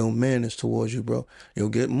got no ill manners towards you, bro. You'll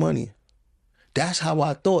get money. That's how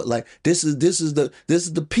I thought. Like, this is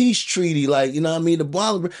the peace treaty. Like, you know what I mean? The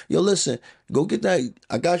bottle. Yo, listen, go get that.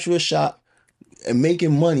 I got you a shop and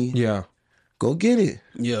making money. Yeah. Go get it.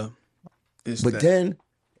 Yeah. Then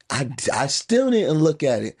I still didn't look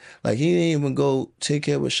at it. Like, he didn't even go take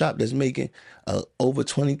care of a shop that's making over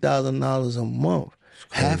 $20,000 a month.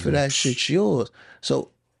 Half of that shit's yours. So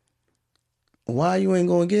why you ain't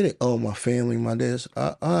gonna get it? Oh, my family, my this.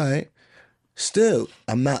 All right. still,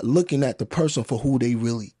 I'm not looking at the person for who they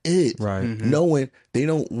really is. Right. Knowing they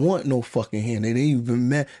don't want no fucking hand. They ain't even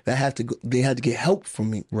mad. They had to get help from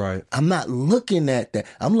me. Right. I'm not looking at that.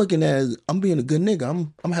 I'm looking at it as I'm being a good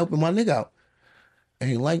nigga. I'm helping my nigga out.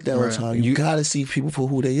 Ain't like that all the time. You gotta see people for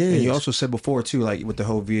who they is. And you also said before too, like with the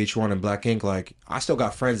whole VH1 and Black Ink, like I still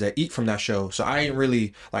got friends that eat from that show. So I ain't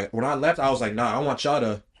really like when I left, I was like, nah, I want y'all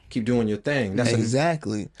to keep doing your thing. That's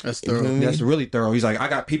exactly. That's thorough. That's really thorough. He's like, I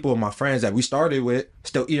got people, my friends that we started with,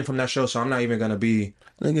 still eating from that show. So I'm not even gonna be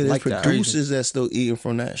Look at like there's producers that still eating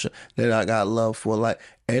from that show that I got love for. Like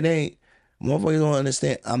it ain't motherfuckers don't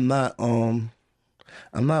understand. I'm not one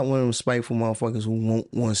of them spiteful motherfuckers who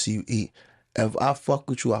won't want to see you eat. If I fuck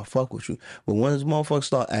with you, I fuck with you. But when this motherfucker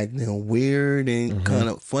start acting weird and kind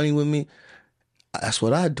of funny with me, that's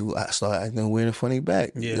what I do. I start acting weird and funny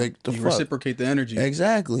back. Yeah, like, the you fuck? reciprocate the energy.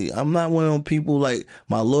 Exactly. I'm not one of them people like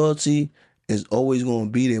my loyalty is always going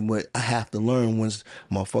to be there, but I have to learn once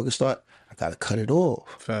motherfuckers start, I got to cut it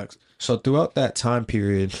off. Facts. So throughout that time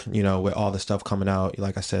period, you know, with all the stuff coming out,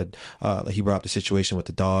 like I said, he brought up the situation with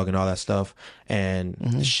the dog and all that stuff, and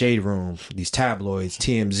the Shade Room, these tabloids,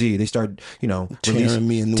 TMZ, they start, you know, tearing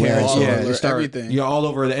me in the way. They start, everything. You're all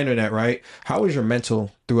over the internet, right? How was your mental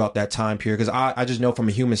throughout that time period? Because I just know from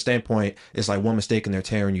a human standpoint, it's like one mistake and they're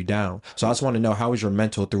tearing you down. So I just want to know, how was your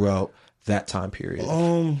mental throughout that time period?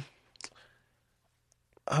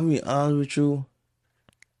 I'll be honest with you.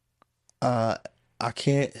 I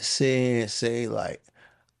can't say like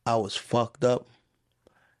I was fucked up.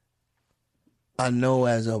 I know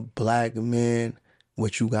as a black man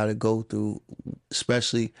what you got to go through,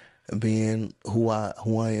 especially being who I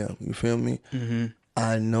am. You feel me? Mm-hmm.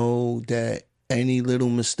 I know that any little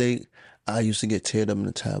mistake, I used to get teared up in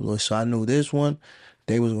the tabloid. So I knew this one,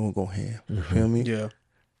 they was gonna go ham. You feel me? Yeah.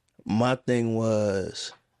 My thing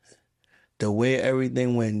was the way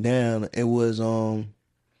everything went down. It was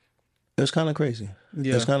kind of crazy.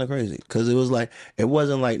 Yeah. It was kind of crazy because it was like it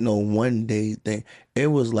wasn't like no one day thing. It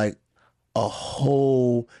was like a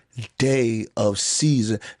whole day of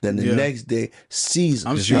season. Then the next day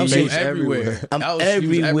season. I'm sure you everywhere. I'm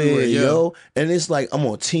everywhere, yeah. yo. And it's like I'm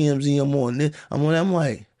on TMZ. I'm on this. I'm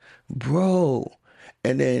like, bro.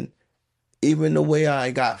 And then even the way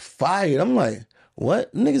I got fired, I'm like,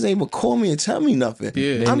 what? Niggas ain't even call me and tell me nothing.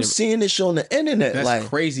 Yeah. I'm seeing this shit on the internet. That's like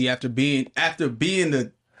crazy after being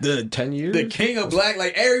the 10 years, the king of black,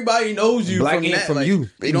 like everybody knows you Black from ain't that. from like, you.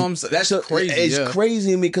 You know what I'm saying? That's crazy. It's crazy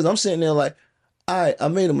to me because I'm sitting there like, all right, I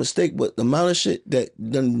made a mistake, but the amount of shit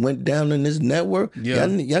that done went down in this network,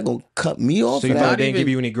 y'all gonna cut me off. So you probably didn't give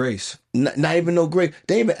you any grace. Not even no grace.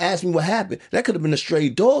 They even asked me what happened. That could have been a stray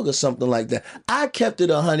dog or something like that. I kept it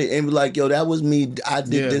 100 and be like, yo, that was me. I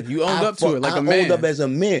did this. You owned up to it like a man. I owned up as a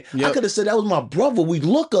man. Yep. I could have said that was my brother. We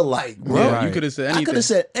look alike, bro. Yeah, Right. you could have said anything. I could have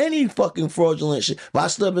said any fucking fraudulent shit. But I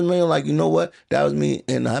stood up and man, like, you know what? That was me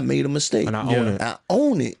and I made a mistake. And I own it. I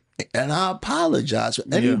own it. And I apologize for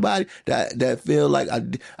anybody that feel like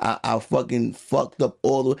I fucking fucked up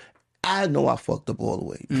all the way. I know I fucked up all the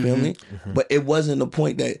way. You feel me? But it wasn't the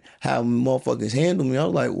point that how motherfuckers handle me. I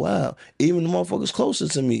was like, wow. Even the motherfuckers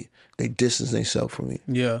closest to me, they distance themselves from me.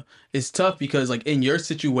 Yeah. It's tough because like in your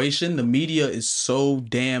situation, the media is so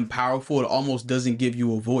damn powerful. It almost doesn't give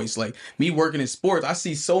you a voice. Like me working in sports, I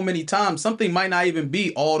see so many times something might not even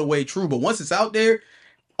be all the way true. But once it's out there,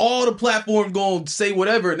 all the platforms gonna say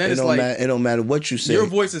whatever, and then it don't matter what you say. Your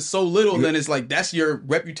voice is so little, then it's like that's your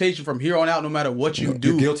reputation from here on out. No matter what you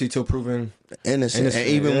do, You're guilty till proven innocent. And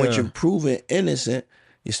even when you're proven innocent,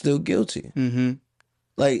 you're still guilty. Mm-hmm.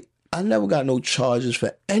 Like I never got no charges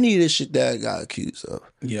for any of this shit that I got accused of.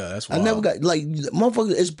 Yeah, that's wild. I never got like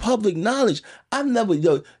motherfucker. It's public knowledge. I never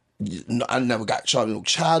got charged with no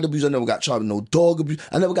child abuse. I never got charged with no dog abuse.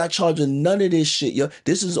 I never got charged with none of this shit, yo.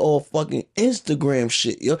 This is all fucking Instagram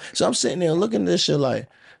shit, yo. So I'm sitting there looking at this shit like,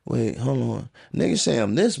 wait, hold on. Niggas say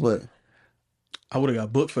I'm this, but I would have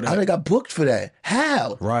got booked for that. I would have got booked for that.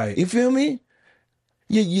 How? Right. You feel me?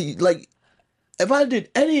 You like, if I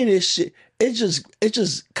did any of this shit, it's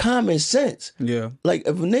just common sense. Yeah. Like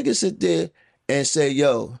if a nigga sit there and say,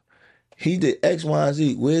 yo, he did X, Y, and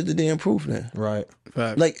Z, where's the damn proof then? Right.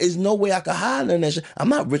 Fact. Like, there's no way I could hide on that shit. I'm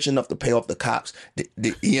not rich enough to pay off the cops.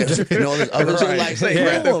 You know, this other shit. Like,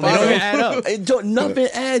 It don't add up. Nothing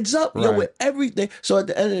adds up, yo, Right. with everything. So at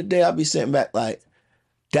the end of the day, I'll be sitting back like,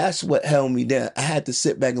 that's what held me down. I had to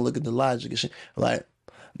sit back and look at the logic and shit. Like,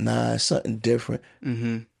 nah, it's something different.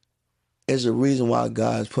 Mm-hmm. There's a reason why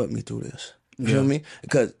God's put me through this. You feel me?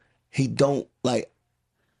 Because he don't, like,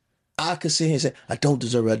 I could sit here and say, I don't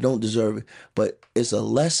deserve it, but it's a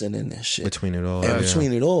lesson in this shit. Between it all. And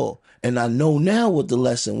between it all. And I know now what the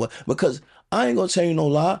lesson was. Because I ain't gonna tell you no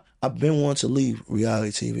lie. I've been wanting to leave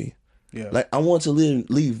reality TV. Yeah. Like I want to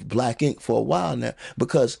leave Black Ink for a while now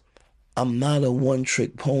because I'm not a one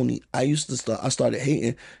trick pony. I started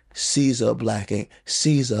hating Caesar Black Ink,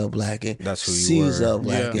 Caesar Black Ink. That's who you Caesar were.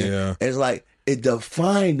 Black Ink. Yeah. It's like it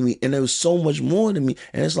defined me, and there was so much more to me.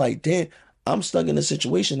 And it's like, damn, I'm stuck in a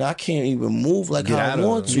situation that I can't even move like Get how out I of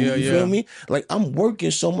want it. to. Yeah, You yeah. feel me? Like I'm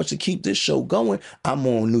working so much to keep this show going. I'm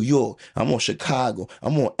on New York. I'm on Chicago.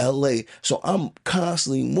 I'm on LA. So I'm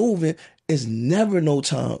constantly moving. It's never no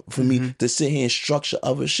time for me to sit here and structure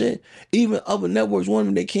other shit. Even other networks, one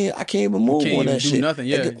of them, I can't even move Can't on even that do shit. nothing.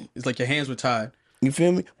 Yeah, it's like your hands were tied. You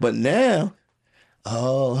feel me? But now,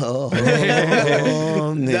 oh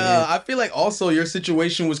man. Nah, I feel like also your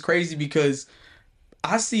situation was crazy because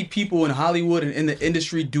I see people in Hollywood and in the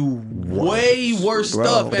industry do way worse Bro,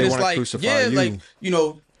 stuff, they and it's wanna like, crucify yeah, you. like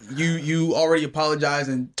you already apologized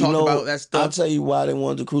and talked about that I'll stuff. tell you why they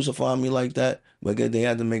wanted to crucify me like that, because they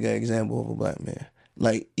had to make an example of a black man.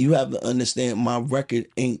 Like, you have to understand, my record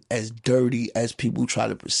ain't as dirty as people try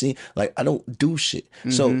to perceive. Like, I don't do shit.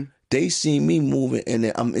 So they see me moving and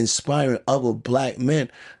then I'm inspiring other black men.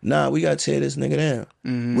 Nah, we gotta tear this nigga down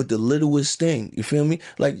with the littlest thing. You feel me?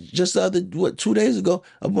 Like, just the other, 2 days ago,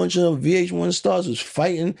 a bunch of VH1 stars was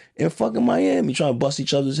fighting in fucking Miami, trying to bust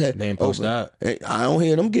each other's head. They ain't post open. that. I don't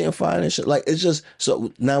hear them getting fired and shit. Like, it's just,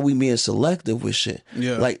 so now we being selective with shit.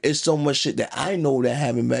 Yeah. Like, it's so much shit that I know that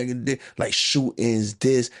happened back in the day, like shootings,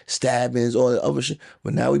 stabbings, all the other shit.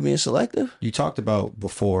 But now we being selective. You talked about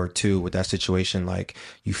before too with that situation, like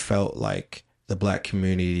you felt like the black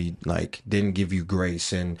community like didn't give you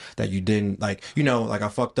grace and that you didn't like, like I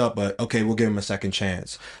fucked up, but okay, we'll give him a second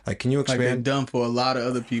chance. Like, can you Like they're expand? done for a lot of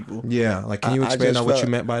other people. Yeah, like can you I expand just on what felt-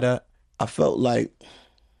 you meant by that? I felt like,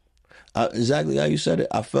 exactly how you said it,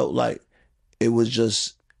 I felt like it was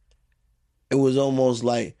almost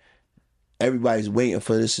like everybody's waiting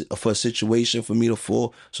for a situation for me to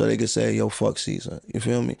fall so they could say, yo, fuck Caesar. You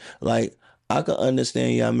feel me? Like, I could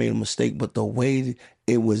understand, I made a mistake, but the way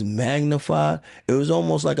it was magnified, it was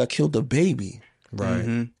almost like I killed a baby. Right.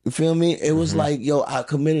 You feel me? It was like, yo, I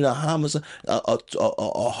committed a homicide, a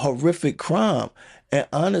horrific crime. And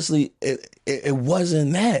honestly, it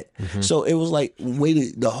wasn't that. So it was like,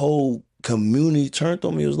 the whole community turned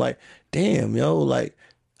on me. It was like, damn, yo, like,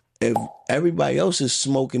 if everybody else is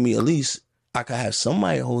smoking me, at least I could have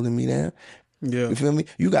somebody holding me down. Yeah. You feel me?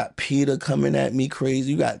 You got Peter coming at me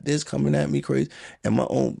crazy. You got this coming at me crazy. And my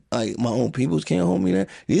own peoples can't hold me down.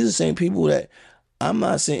 These are the same people that I'm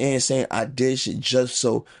not saying I did shit just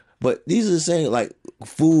so, but these are the same, like,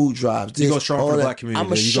 food drives. You go strong for the black community. I'm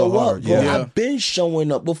going to You show go up, hard. bro. Yeah. I've been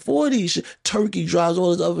showing up before these shit, turkey drives,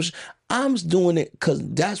 all this other shit. I'm doing it because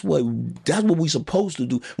that's what we supposed to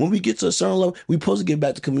do. When we get to a certain level, we supposed to give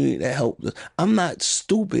back to the community that helped us. I'm not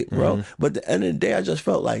stupid, bro. But at the end of the day, I just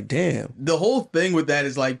felt like, damn. The whole thing with that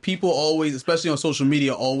is like people always, especially on social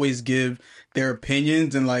media, always give their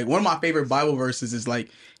opinions. And like one of my favorite Bible verses is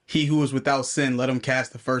like, he who is without sin, let him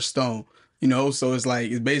cast the first stone. So it's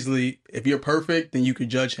like, it's basically, if you're perfect, then you could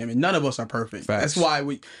judge him. And none of us are perfect. Facts. That's why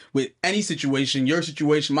with any situation, your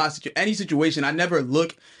situation, my situation, any situation, I never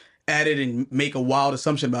look at it and make a wild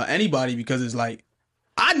assumption about anybody because it's like,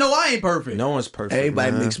 I know I ain't perfect. No one's perfect.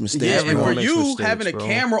 Everybody man. makes mistakes. Yeah, and bro. for Everyone makes you mistakes, having a bro.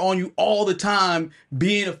 camera on you all the time,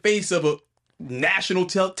 being a face of a national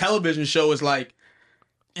television show is like,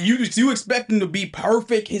 you expect him to be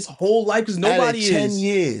perfect his whole life because nobody At 10 is.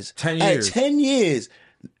 years. 10 years. At 10 years.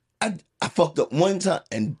 I fucked up one time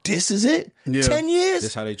and this is it? Yeah. 10 years?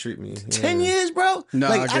 That's how they treat me. 10 years, bro? Nah,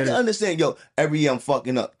 like, I I get can it. understand, yo, every year I'm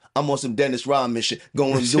fucking up. I'm on some Dennis Rodman shit,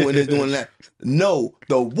 doing this, doing that. No,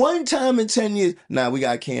 the one time in 10 years, we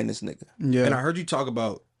gotta can this nigga. Yeah. And I heard you talk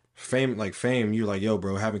about fame. You're like, yo,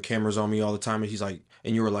 bro, having cameras on me all the time. And he's like,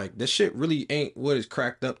 and you were like, this shit really ain't what it's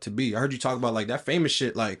cracked up to be. I heard you talk about like that famous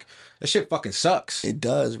shit. Like that shit fucking sucks. It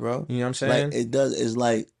does, bro. You know what I'm saying? Like, it does. It's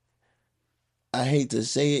like, I hate to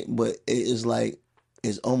say it, but it is like,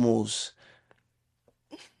 it's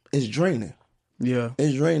draining. Yeah.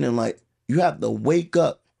 It's draining. Like, you have to wake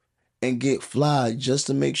up and get fly just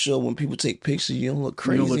to make sure when people take pictures, you don't look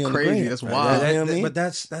crazy. You don't look on the crazy. gram. That's wild. You know what I mean? But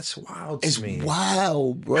that's wild to It's me.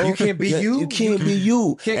 wild, bro. You can't be you? You can't be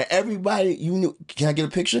you. Can't- And everybody, can I get a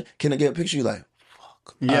picture? Can I get a picture? You're like,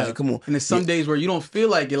 fuck. Yeah. All right, come on. And there's some days where you don't feel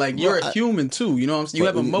like it. Like you're a human too. You know what I'm saying? You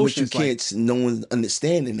have emotions. But you can't, no one's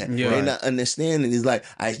understanding that. Yeah. They're not understanding. It's like,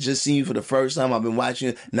 I just seen you for the first time. I've been watching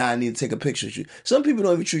you. Now I need to take a picture of you. Some people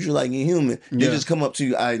don't even treat you like you're human. They Yeah. just come up to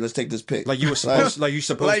you, all right, let's take this pic. Like you were supposed, like you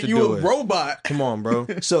supposed like to you do a it. robot. Come on, bro.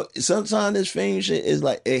 So sometimes this fame shit is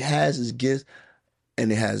like, it has its gifts.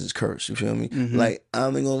 and it has its curse. You feel me? Mm-hmm. Like,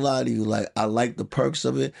 I'm not gonna lie to you. Like, I like the perks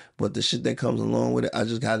of it, but the shit that comes along with it, I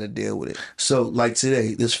just gotta deal with it. So, like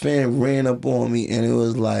today, this fan ran up on me, and it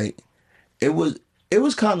was like, it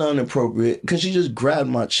was kind of inappropriate because she just grabbed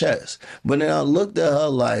my chest. But then I looked at her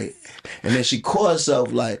like, and then she caught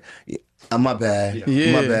herself like, my bad,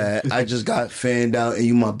 my bad. I just got fanned out, and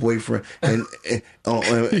you my boyfriend, and in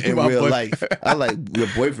real life, I like your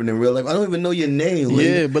boyfriend in real life. I don't even know your name.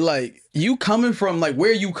 Yeah, but like you coming from like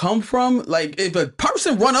where you come from, like if a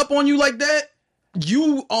person run up on you like that,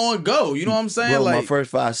 you on go. You know what I'm saying? Bro, like my first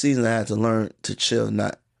 5 seasons, I had to learn to chill,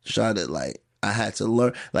 not try to like. I had to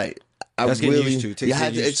learn like. That's getting used to.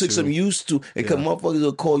 It took some used to. Because motherfuckers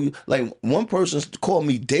will call you like one person called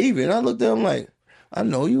me David, and I looked at him like, I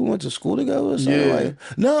know you went to school together or something. Like,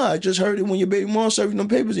 nah, I just heard it when your baby mom served you them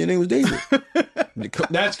papers. Your name was David.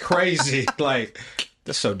 That's crazy. Like,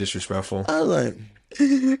 that's so disrespectful. I was like,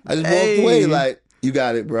 I just walked away. Like, you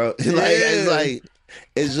got it, bro.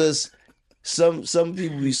 It's just some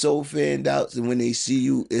people be so fanned out, and when they see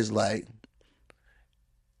you, it's like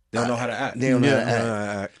they don't know how to act. They don't know how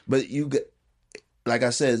to act. But you get, like I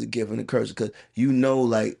said, it's a gift and a curse because you know,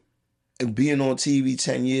 like being on TV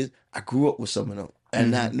 10 years, I grew up with some of them.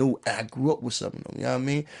 And I grew up with some of them. You know what I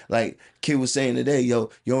mean? Like, kid was saying today, yo,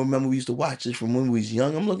 you don't remember we used to watch this from when we was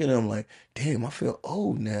young? I'm looking at them like, damn, I feel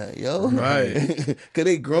old now, yo. Right. Because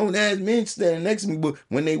they grown-ass men standing next to me. But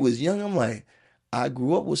when they was young, I'm like, I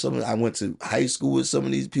grew up with some of them. I went to high school with some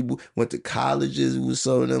of these people, went to colleges with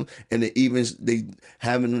some of them, and they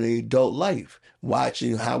having an adult life,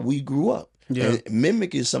 watching how we grew up. Yeah. And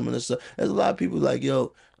mimicking some of the stuff. There's a lot of people like,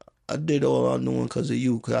 yo, I did all I'm doing because of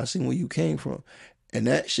you, because I seen where you came from. And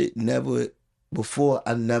that shit before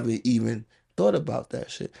I never even thought about that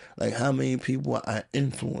shit. Like how many people I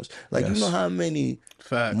influenced. Like, you know how many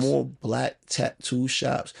more black tattoo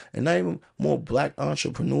shops and not even more black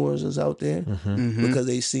entrepreneurs is out there because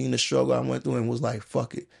they seen the struggle I went through and was like,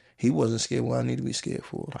 fuck it. He wasn't scared what I need to be scared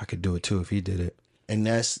for. I could do it too if he did it. And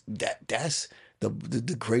that's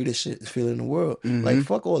the greatest shit feeling in the world. Like,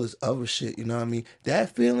 fuck all this other shit, you know what I mean?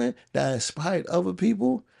 That feeling that inspired other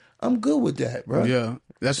people, I'm good with that, bro. Yeah.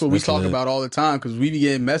 That's what we talk about all the time because we be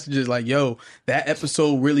getting messages like, yo, that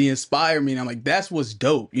episode really inspired me. And I'm like, that's what's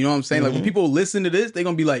dope. You know what I'm saying? Like, when people listen to this, they're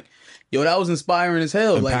going to be like, yo, that was inspiring as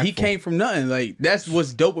hell. Impactful. Like, he came from nothing. Like, that's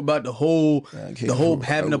what's dope about the whole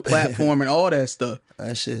having a platform and all that stuff.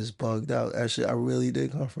 That shit is bugged out. That shit, I really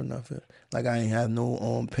did come from nothing. Like, I ain't have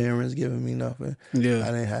no parents giving me nothing. Yeah.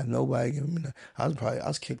 I didn't have nobody giving me nothing. I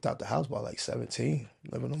was kicked out the house by like 17,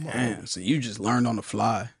 living on my own. So you just learned on the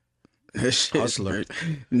fly. That shit is great.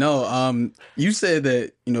 No, you said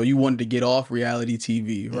that, you know, you wanted to get off reality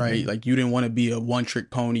TV, right? Like, you didn't want to be a one-trick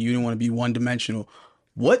pony. You didn't want to be one-dimensional.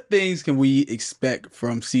 What things can we expect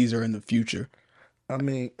from Caesar in the future? I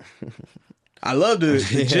mean, I love the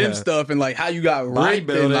gym stuff and like how you got ripped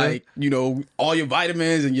and like, you know, all your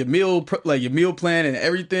vitamins and your meal plan and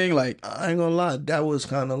everything. Like, I ain't gonna lie, that was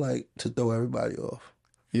kind of like to throw everybody off.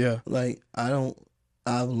 Yeah. Like,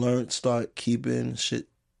 I've learned start keeping shit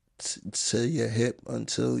to your hip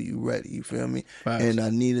until you ready. You feel me? Right. And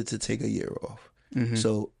I needed to take a year off.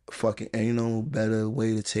 So fucking ain't no better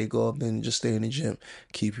way to take off than just stay in the gym.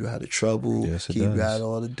 Keep you out of trouble. Yes, keep you out of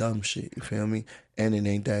all the dumb shit. You feel me? And it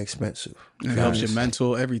ain't that expensive. It helps your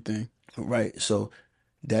mental, everything. Right. So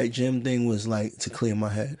that gym thing was like to clear my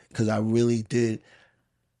head because I really did.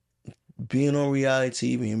 Being on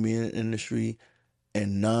reality TV and being in the industry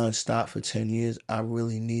and nonstop for 10 years, I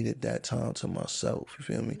really needed that time to myself. You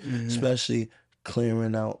feel me? Especially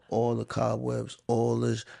clearing out all the cobwebs, all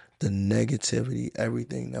the negativity,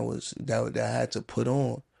 everything that I had to put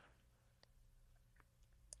on.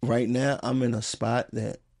 Right now, I'm in a spot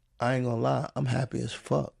that I ain't gonna lie, I'm happy as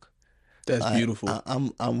fuck. That's beautiful.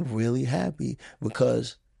 I'm really happy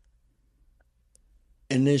because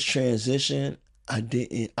in this transition, I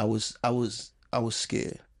was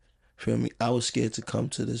scared. Feel me? I was scared to come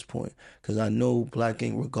to this point because I know Black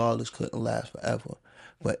Ink, regardless, couldn't last forever.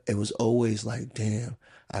 But it was always like, damn,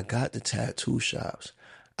 I got the tattoo shops.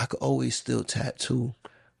 I could always still tattoo,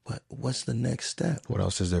 but what's the next step? What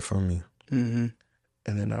else is there for me? And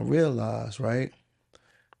then I realized, right?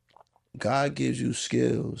 God gives you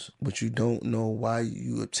skills, but you don't know why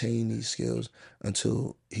you obtain these skills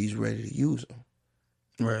until he's ready to use them.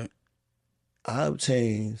 Right. I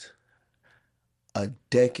obtained a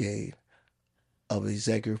decade of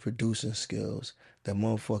executive producing skills that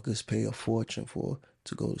motherfuckers pay a fortune for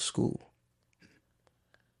to go to school.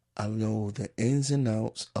 I know the ins and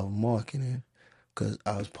outs of marketing because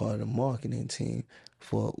I was part of the marketing team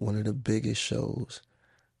for one of the biggest shows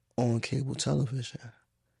on cable television.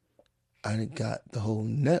 I done got the whole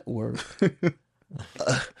network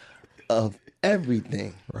of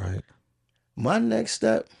everything. Right. My next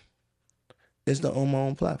step is to own my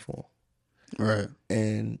own platform. Right.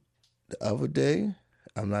 And the other day,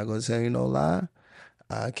 I'm not going to tell you no lie,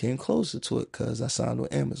 I came closer to it because I signed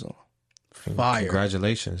with Amazon. Fire.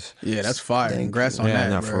 Congratulations. Yeah, that's fire. Thank Congrats you. on Yeah, that,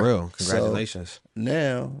 no, bro. for real. Congratulations. So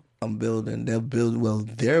now I'm building, they're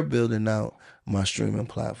building out my streaming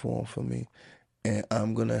platform for me. And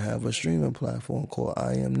I'm going to have a streaming platform called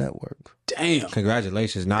I Am Network. Damn.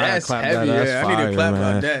 Congratulations. Nah, That's clap heavy. that. That's Yeah, fire, I need to clap man.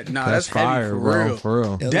 about that. Nah, that's heavy fire, for bro. real. For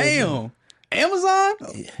real. Yeah, Damn. Amazon?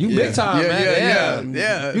 You big time, man.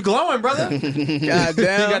 Yeah. You glowing, brother. God You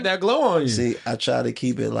damn. got that glow on you. See, I try to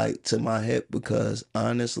keep it like to my hip because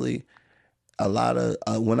honestly, a lot of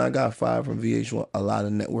when I got fired from VH1, a lot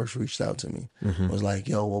of networks reached out to me. Was like,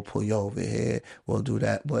 "Yo, we'll pull you over here. We'll do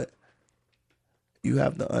that." But you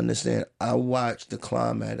have to understand, I watch the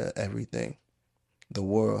climate of everything, the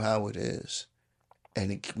world how it is,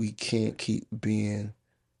 and we can't keep being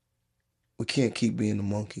the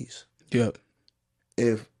monkeys. Yep.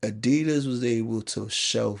 If Adidas was able to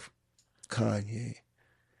shelf Kanye,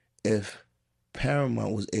 if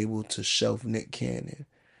Paramount was able to shelf Nick Cannon,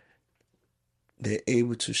 they're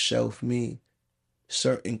able to shelf me.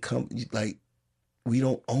 Certain companies, like, we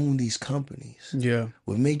don't own these companies. Yeah.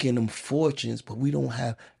 We're making them fortunes, but we don't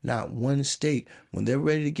have not one stake. When they're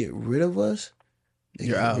ready to get rid of us, they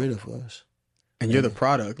You're get out. rid of us. And you're the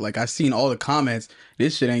product. Like, I seen all the comments.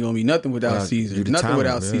 This shit ain't gonna be nothing without Well, Caesar. you the Nothing talent,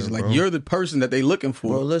 without yeah, Caesar. Like, bro. you're the person that they looking for.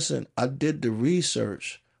 Bro, listen, I did the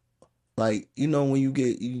research. Like, you know, when you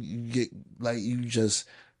get like you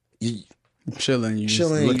chilling. You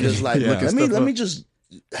chilling, you just like, looking let stuff me up. just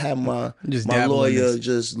have my Just my dabble in lawyer this.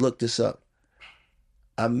 just look this up.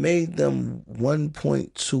 I made them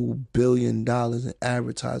 $1.2 billion in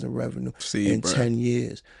advertising revenue See, in bro. 10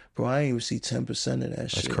 years. Bro, I ain't even see 10% of that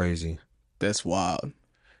That's shit. crazy. That's wild.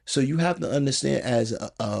 So you have to understand, as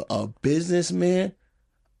a businessman,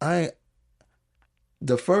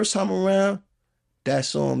 the first time around,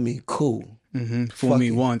 that's on me. Cool. Mm-hmm. Fool Fuck me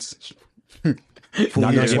it. once. Fool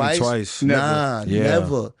Not me gonna give me twice? twice. Nah, Yeah.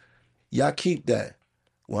 never. Y'all keep that.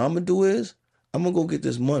 What I'm gonna do is, I'm gonna go get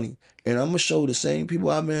this money, and I'm gonna show the same people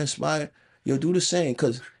I've been inspired. Yo, do the same,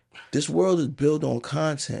 because this world is built on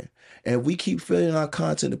content. And if we keep filling our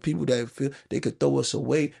content to people that feel they could throw us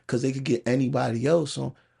away because they could get anybody else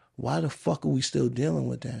on, why the fuck are we still dealing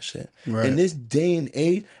with that shit? Right. In this day and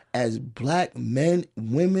age, as black men,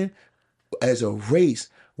 women, as a race,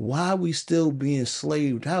 why are we still being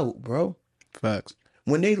slaved out, bro? Facts.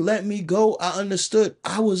 When they let me go, I understood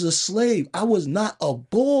I was a slave. I was not a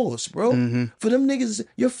boss, bro. Mm-hmm. For them niggas,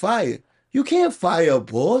 you're fired. You can't fire a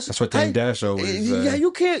boss. That's what Dame Dash always Yeah, say.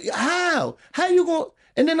 you can't. How? How you going?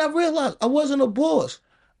 And then I realized I wasn't a boss.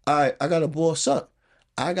 All right, I got to boss up.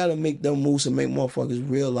 I got to make them moves and make motherfuckers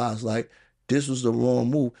realize, like, this was the wrong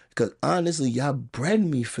move. Because honestly, y'all bred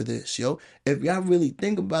me for this, yo. If y'all really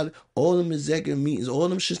think about it, all them executive meetings, all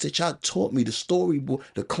them shits that y'all taught me, the storyboard,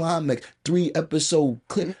 the climax, 3-episode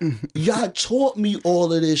clip, y'all taught me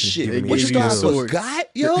all of this shit. They What you gave you thought the I sword. forgot,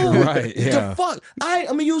 yo? Right, yeah. The fuck? I'm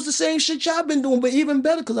going to use the same shit y'all been doing, but even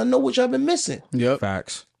better because I know what y'all been missing. Yep.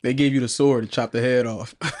 Facts. They gave you the sword to chop the head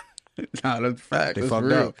off. Nah, that's fact. They That's fucked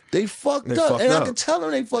real. up. They fucked They up. fucked And up. I could tell them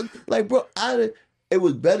they fucked. Like, bro, it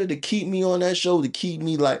was better to keep me on that show, to keep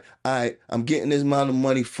me like, all right, I'm getting this amount of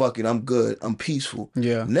money, fuck it, I'm good, I'm peaceful.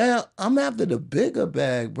 Yeah. Now, I'm after the bigger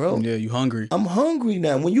bag, bro. Yeah, you hungry. I'm hungry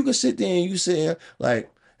now. When you can sit there and you say, like,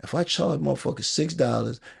 if I charge motherfuckers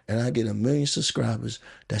 $6 and I get 1 million subscribers,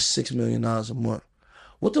 that's $6 million a month.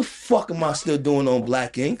 What the fuck am I still doing on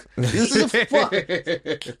Black Ink? This is a fuck.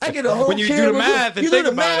 I get a whole When you do the camera, math and you think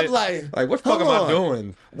do the about math it, like what the fuck am hold I on.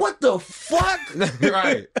 doing? What the fuck?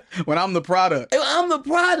 Right. When I'm the product. And I'm the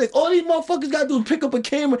product. All these motherfuckers got to do is pick up a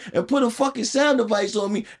camera and put a fucking sound device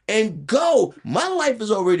on me and go. My life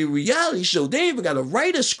is already a reality show. They ain't even got to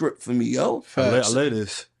write a script for me, yo. I let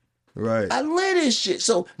this. Right. I live this shit.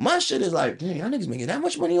 So my shit is like, damn, y'all niggas making that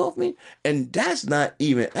much money off me? And that's not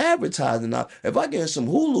even advertising. Now, if I get in some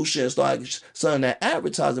Hulu shit and start selling that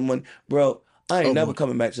advertising money, bro, I ain't never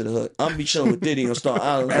coming back to the hood. I'm be chilling with Diddy on Star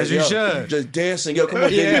Island. As you should. Just dancing. Yo, come on,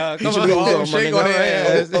 Diddy. Yeah, You come should on, be come on, shake my on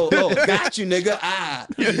nigga. hands. Got you, nigga. Ah.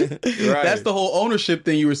 Right. That's the whole ownership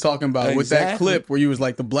thing you was talking about with that Exactly. clip where you was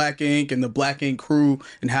like the Black Ink and the Black Ink crew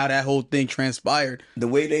and how that whole thing transpired. The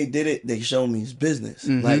way they did it, they showed me his business.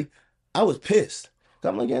 Mm-hmm. Like, I was pissed.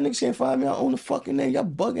 I'm like, y'all niggas can't find me. I own the fucking name. Y'all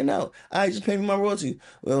bugging out. I just pay me my royalty.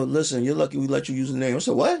 Well, listen, you're lucky we let you use the name. I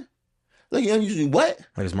said, what? Like, you usually what?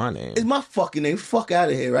 That is my name. It's my fucking name. Fuck out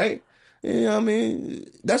of here, right? You know what I mean?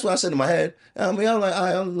 That's what I said in my head. I mean, I'm like, all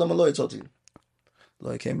right, I'll let my lawyer talk to you.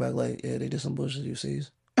 Lawyer came back like, yeah, they did some bullshit, you see.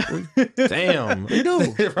 Damn. They do.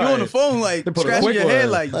 Right. You on the phone like They put a scratching quick your head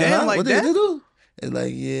one. like, damn, like what that? They do? It's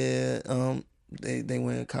like, yeah, they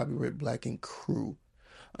went and copyright Black Ink Crew.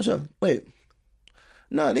 I said, wait.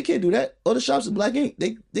 No, they can't do that. All the shops is Black Ink.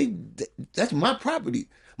 They that's my property.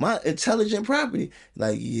 My intelligent property.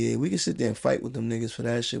 Like, yeah, we can sit there and fight with them niggas for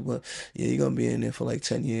that shit, but yeah, you're gonna be in there for like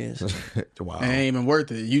 10 years. Wow. It ain't even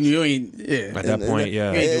worth it. You ain't, yeah. At that point,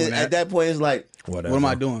 yeah. You ain't doing that. At that point, it's like, Whatever. What am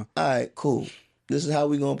I doing? all right, cool. This is how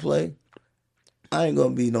we gonna play. I ain't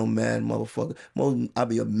gonna be no mad motherfucker. I'll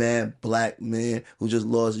be a mad black man who just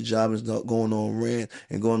lost his job and start going on rant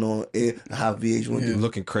and going on air, how VH1 do.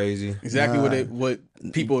 Looking crazy. Exactly Nah. what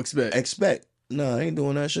people expect. No, I ain't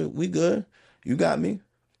doing that shit. We good. You got me.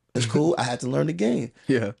 It's cool. I had to learn the game.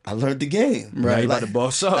 Yeah. I learned the game. Now you about to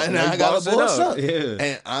boss up. And Now I you got to it boss up. Yeah.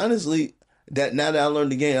 And honestly, that now that I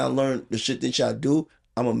learned the game, I learned the shit that y'all do.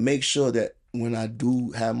 I'm gonna make sure that when I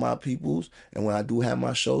do have my peoples and when I do have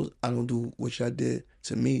my shows, I don't do what y'all did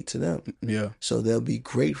to me, to them. Yeah. So they'll be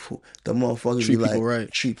grateful. The motherfuckers Treat be like, people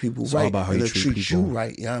right. treat people It's all right. about how And you they'll treat treat people. you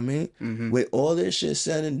right. You know what I mean? Mm-hmm. With all this shit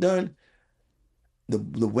said and done,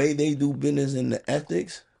 the way they do business and the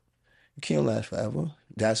ethics, you can't last forever.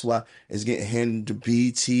 That's why it's getting handed to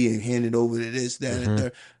BT and handed over to this, that, and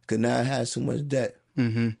third. Because now it has too much debt.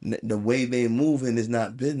 Mm-hmm. The way they moving is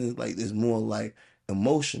not business. Like, it's more like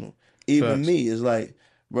emotional. Even Facts. me is like,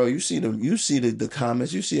 bro, you see the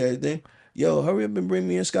comments, you see everything. Yo, hurry up and bring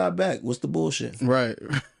me and Scott back. What's the bullshit? Right.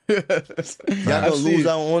 Y'all gonna lose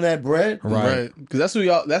out on that bread? Right. Because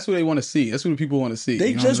that's what they want to see. That's what people want to see. They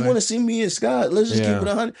you know just what want to see me and Scott. Let's just Yeah. keep it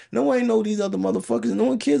 100. No one ain't know these other motherfuckers. No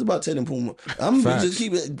one cares about Ted and Puma. I'm Facts. just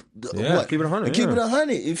keep it. Yeah, What? keep it 100, Keep yeah. it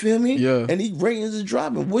 100. You feel me? Yeah. And these ratings is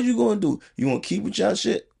dropping. What you gonna do? You gonna keep with y'all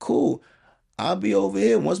shit? Cool. I'll be over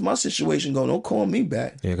here once my situation go. Don't call me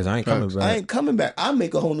back. Yeah, because I ain't coming back. I ain't coming back. I'll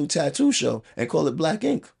make a whole new tattoo show and call it Black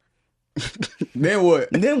Ink. Then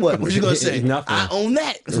what? And then what? What you gonna say? Nothing. I own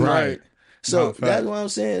that. Right. So No, fact. that's what I'm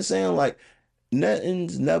saying like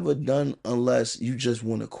nothing's never done unless you just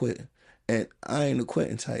want to quit. And I ain't a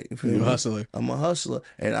quitting type. You feel You me? a hustler. I'm a hustler.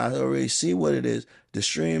 And I already see what it is. The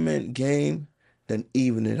streaming game, then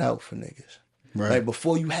even it out for niggas. Right. Like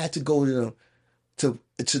before you had to go to them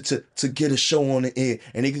to get a show on the air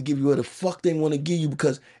and they could give you what the fuck they want to give you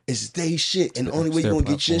because it's they shit. And the only way It's you're their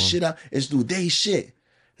gonna get your platform. shit out is through they shit.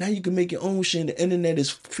 Now you can make your own shit and the internet is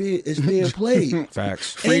fair play.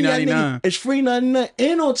 Facts. Free And y'all 99. niggas- It's free 99.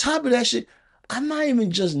 And on top of that shit, I'm not even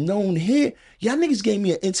just known here. Y'all niggas gave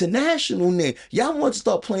me an international name. Y'all want to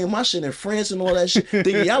start playing my shit in France and all that shit.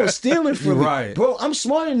 Thinking y'all was stealing from me. Right. Bro, I'm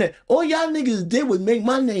smarter than that. All y'all niggas did was make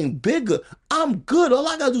my name bigger. I'm good. All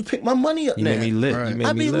I gotta do is pick my money up You now. made me lit. Right. You made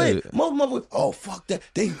I me be lit. Most motherfuckers, oh fuck that.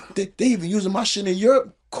 They even using my shit in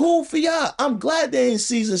Europe. Cool for y'all. I'm glad they ain't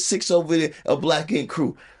season 6 over there, a Black Ink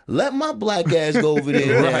Crew. Let my black ass go over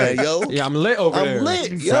there, Right. now, yo. Yeah, I'm lit over there. I'm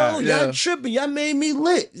lit, yo. Fact. Y'all Yeah. tripping. Y'all made me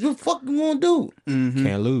lit. What the fuck you gonna do?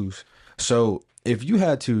 Can't lose. So, if you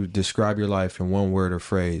had to describe your life in one word or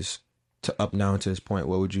phrase to up now to this point,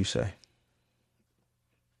 what would you say?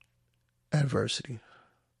 Adversity.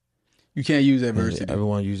 You can't use adversity.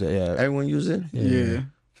 Everyone use it. Yeah, Everyone use it? Yeah.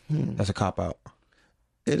 that's a cop out.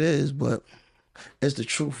 It is, but it's the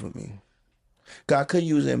truth for me. God could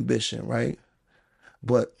use ambition, right?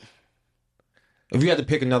 But If you had to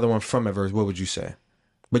pick another one from adversity, what would you say?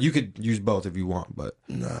 But you could use both if you want. But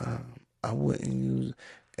nah, I wouldn't use.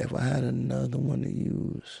 If I had another one to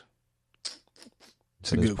use,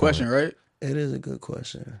 It's a good question, right? it is a good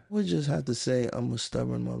question. I would just have to say I'm a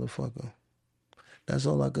stubborn motherfucker. That's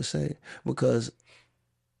all I could say because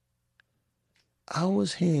I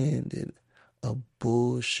was handed a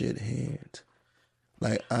bullshit hand.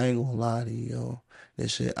 Like, I ain't gonna lie to you, yo.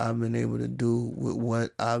 This shit I've been able to do with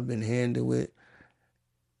what I've been handed with,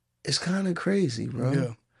 it's kind of crazy, bro.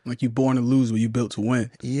 Yeah. Like you born to lose, but you built to win.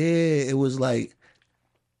 Yeah, it was like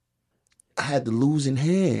I had the losing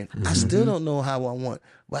hand. I still don't know how I want,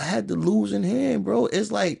 but I had the losing hand, bro.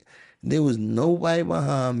 It's like there was nobody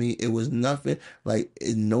behind me. It was nothing. Like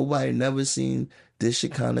nobody never seen this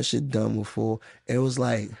shit kind of shit done before. It was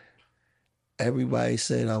like everybody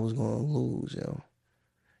said I was gonna lose, yo.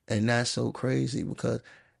 And that's so crazy because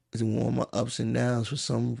it's one of my ups and downs. For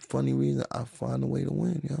some funny reason, I find a way to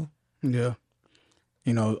win, yo. Yeah.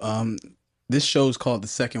 You know, this show's called The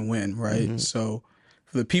Second Win, right? So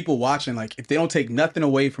for the people watching, like if they don't take nothing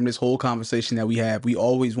away from this whole conversation that we have, we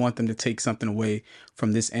always want them to take something away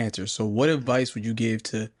from this answer. So what advice would you give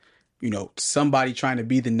to somebody trying to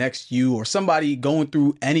be the next you, or somebody going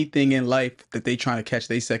through anything in life that they trying to catch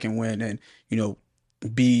their second win and,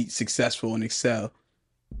 be successful and excel?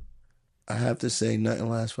 I have to say nothing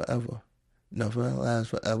lasts forever. Nothing lasts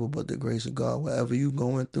forever but the grace of God. Whatever you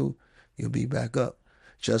going through, you'll be back up.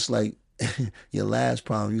 Just like your last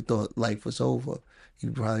problem, you thought life was over.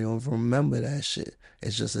 You probably don't remember that shit.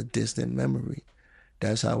 It's just a distant memory.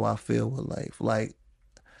 That's how I feel with life. Like,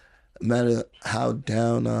 no matter how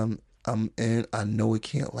down I'm in, I know it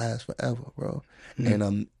can't last forever, bro. Mm-hmm.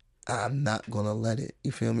 And I'm not gonna let it.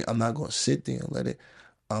 You feel me? I'm not gonna sit there and let it.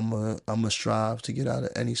 I'm gonna strive to get out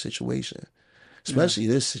of any situation, especially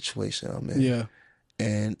this situation I'm in. Yeah.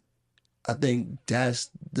 And I think that's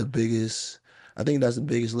the biggest. I think that's the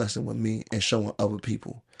biggest lesson with me and showing other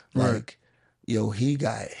people. Right. Like, yo, he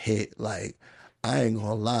got hit. Like, I ain't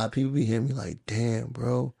gonna lie. People be hearing me like, damn,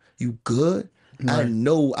 bro, you good? Right. I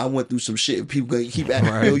know I went through some shit. People gonna keep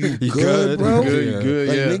asking, yo, you good, bro? You good,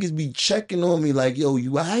 like, yeah. Niggas be checking on me like, yo,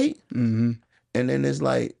 you all right? Mm-hmm. And then it's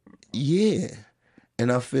like, yeah.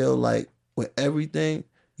 And I feel like with everything,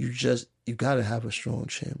 you gotta have a strong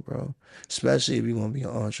chin, bro. Especially if you're gonna be an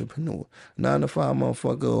entrepreneur. 9 to 5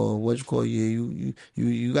 motherfucker, or what you call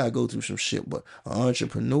you gotta go through some shit. But an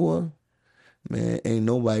entrepreneur, man, ain't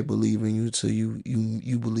nobody believe in you till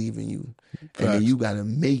you believe in you. Facts. And then you gotta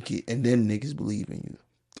make it, and then niggas believe in you.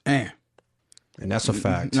 Damn. And that's a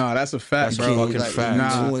fact. No, that's a fact, that's bro. Fucking like,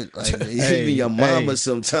 fact. Even your mama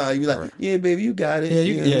sometimes, you like, yeah, baby, you got it.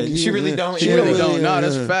 Yeah, she really don't. She really don't. No,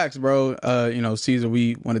 that's facts, bro. Caesar,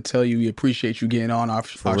 we want to tell you we appreciate you getting on our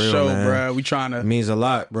real, show, man. Bro. We trying to... It means a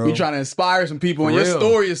lot, bro. We trying to inspire some people. And your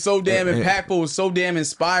story is so damn impactful. It's so damn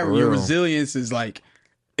inspiring. Your resilience is like...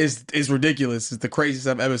 It's ridiculous. It's the craziest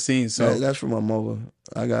I've ever seen. So that's from my mother.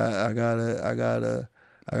 I gotta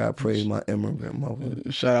praise my immigrant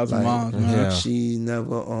mother. Shout out to moms, man. Yeah. She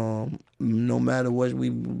never, no matter what we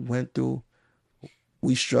went through,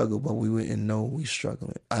 we struggled, but we didn't know we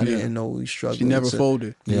struggling. I didn't know we struggled. She never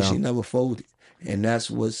folded. Yeah, she never folded, and that's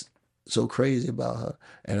what's so crazy about her.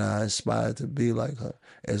 And I aspire to be like her.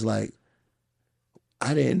 It's like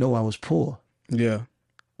I didn't know I was poor. Yeah.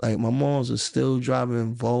 Like, my moms was still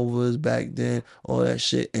driving Volvos back then, all that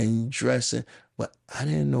shit, and dressing. But I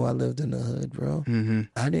didn't know I lived in the hood, bro. Mm-hmm.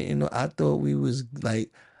 I didn't know. I thought we was like,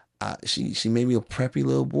 she made me a preppy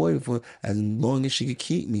little boy for as long as she could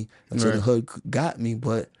keep me until the hood got me.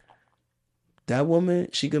 But that woman,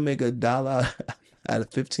 she could make $1 out of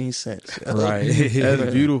 15 cents. Right.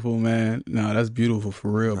 That's beautiful, man. No, that's beautiful for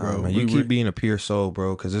real, bro. Man, you keep being a pure soul,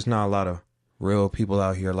 bro, because there's not a lot of real people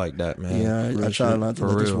out here like that, man. Yeah, I try not to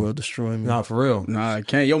let this world destroy me. Nah, for real. Nah, I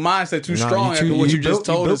can't. Your mindset too strong after what you just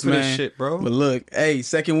told us, man. This shit, bro. But look, hey,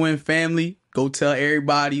 Second Win family, go tell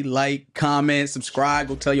everybody, like, comment, subscribe.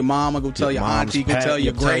 Go tell your mama, go tell your auntie, go tell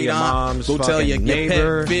your great aunt, go tell your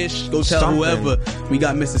pet fish, go tell whoever. We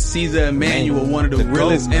got Mr. Caesar Emanuel, one of the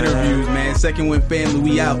realest interviews, man. Second Win family,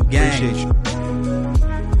 we out, gang. Appreciate you.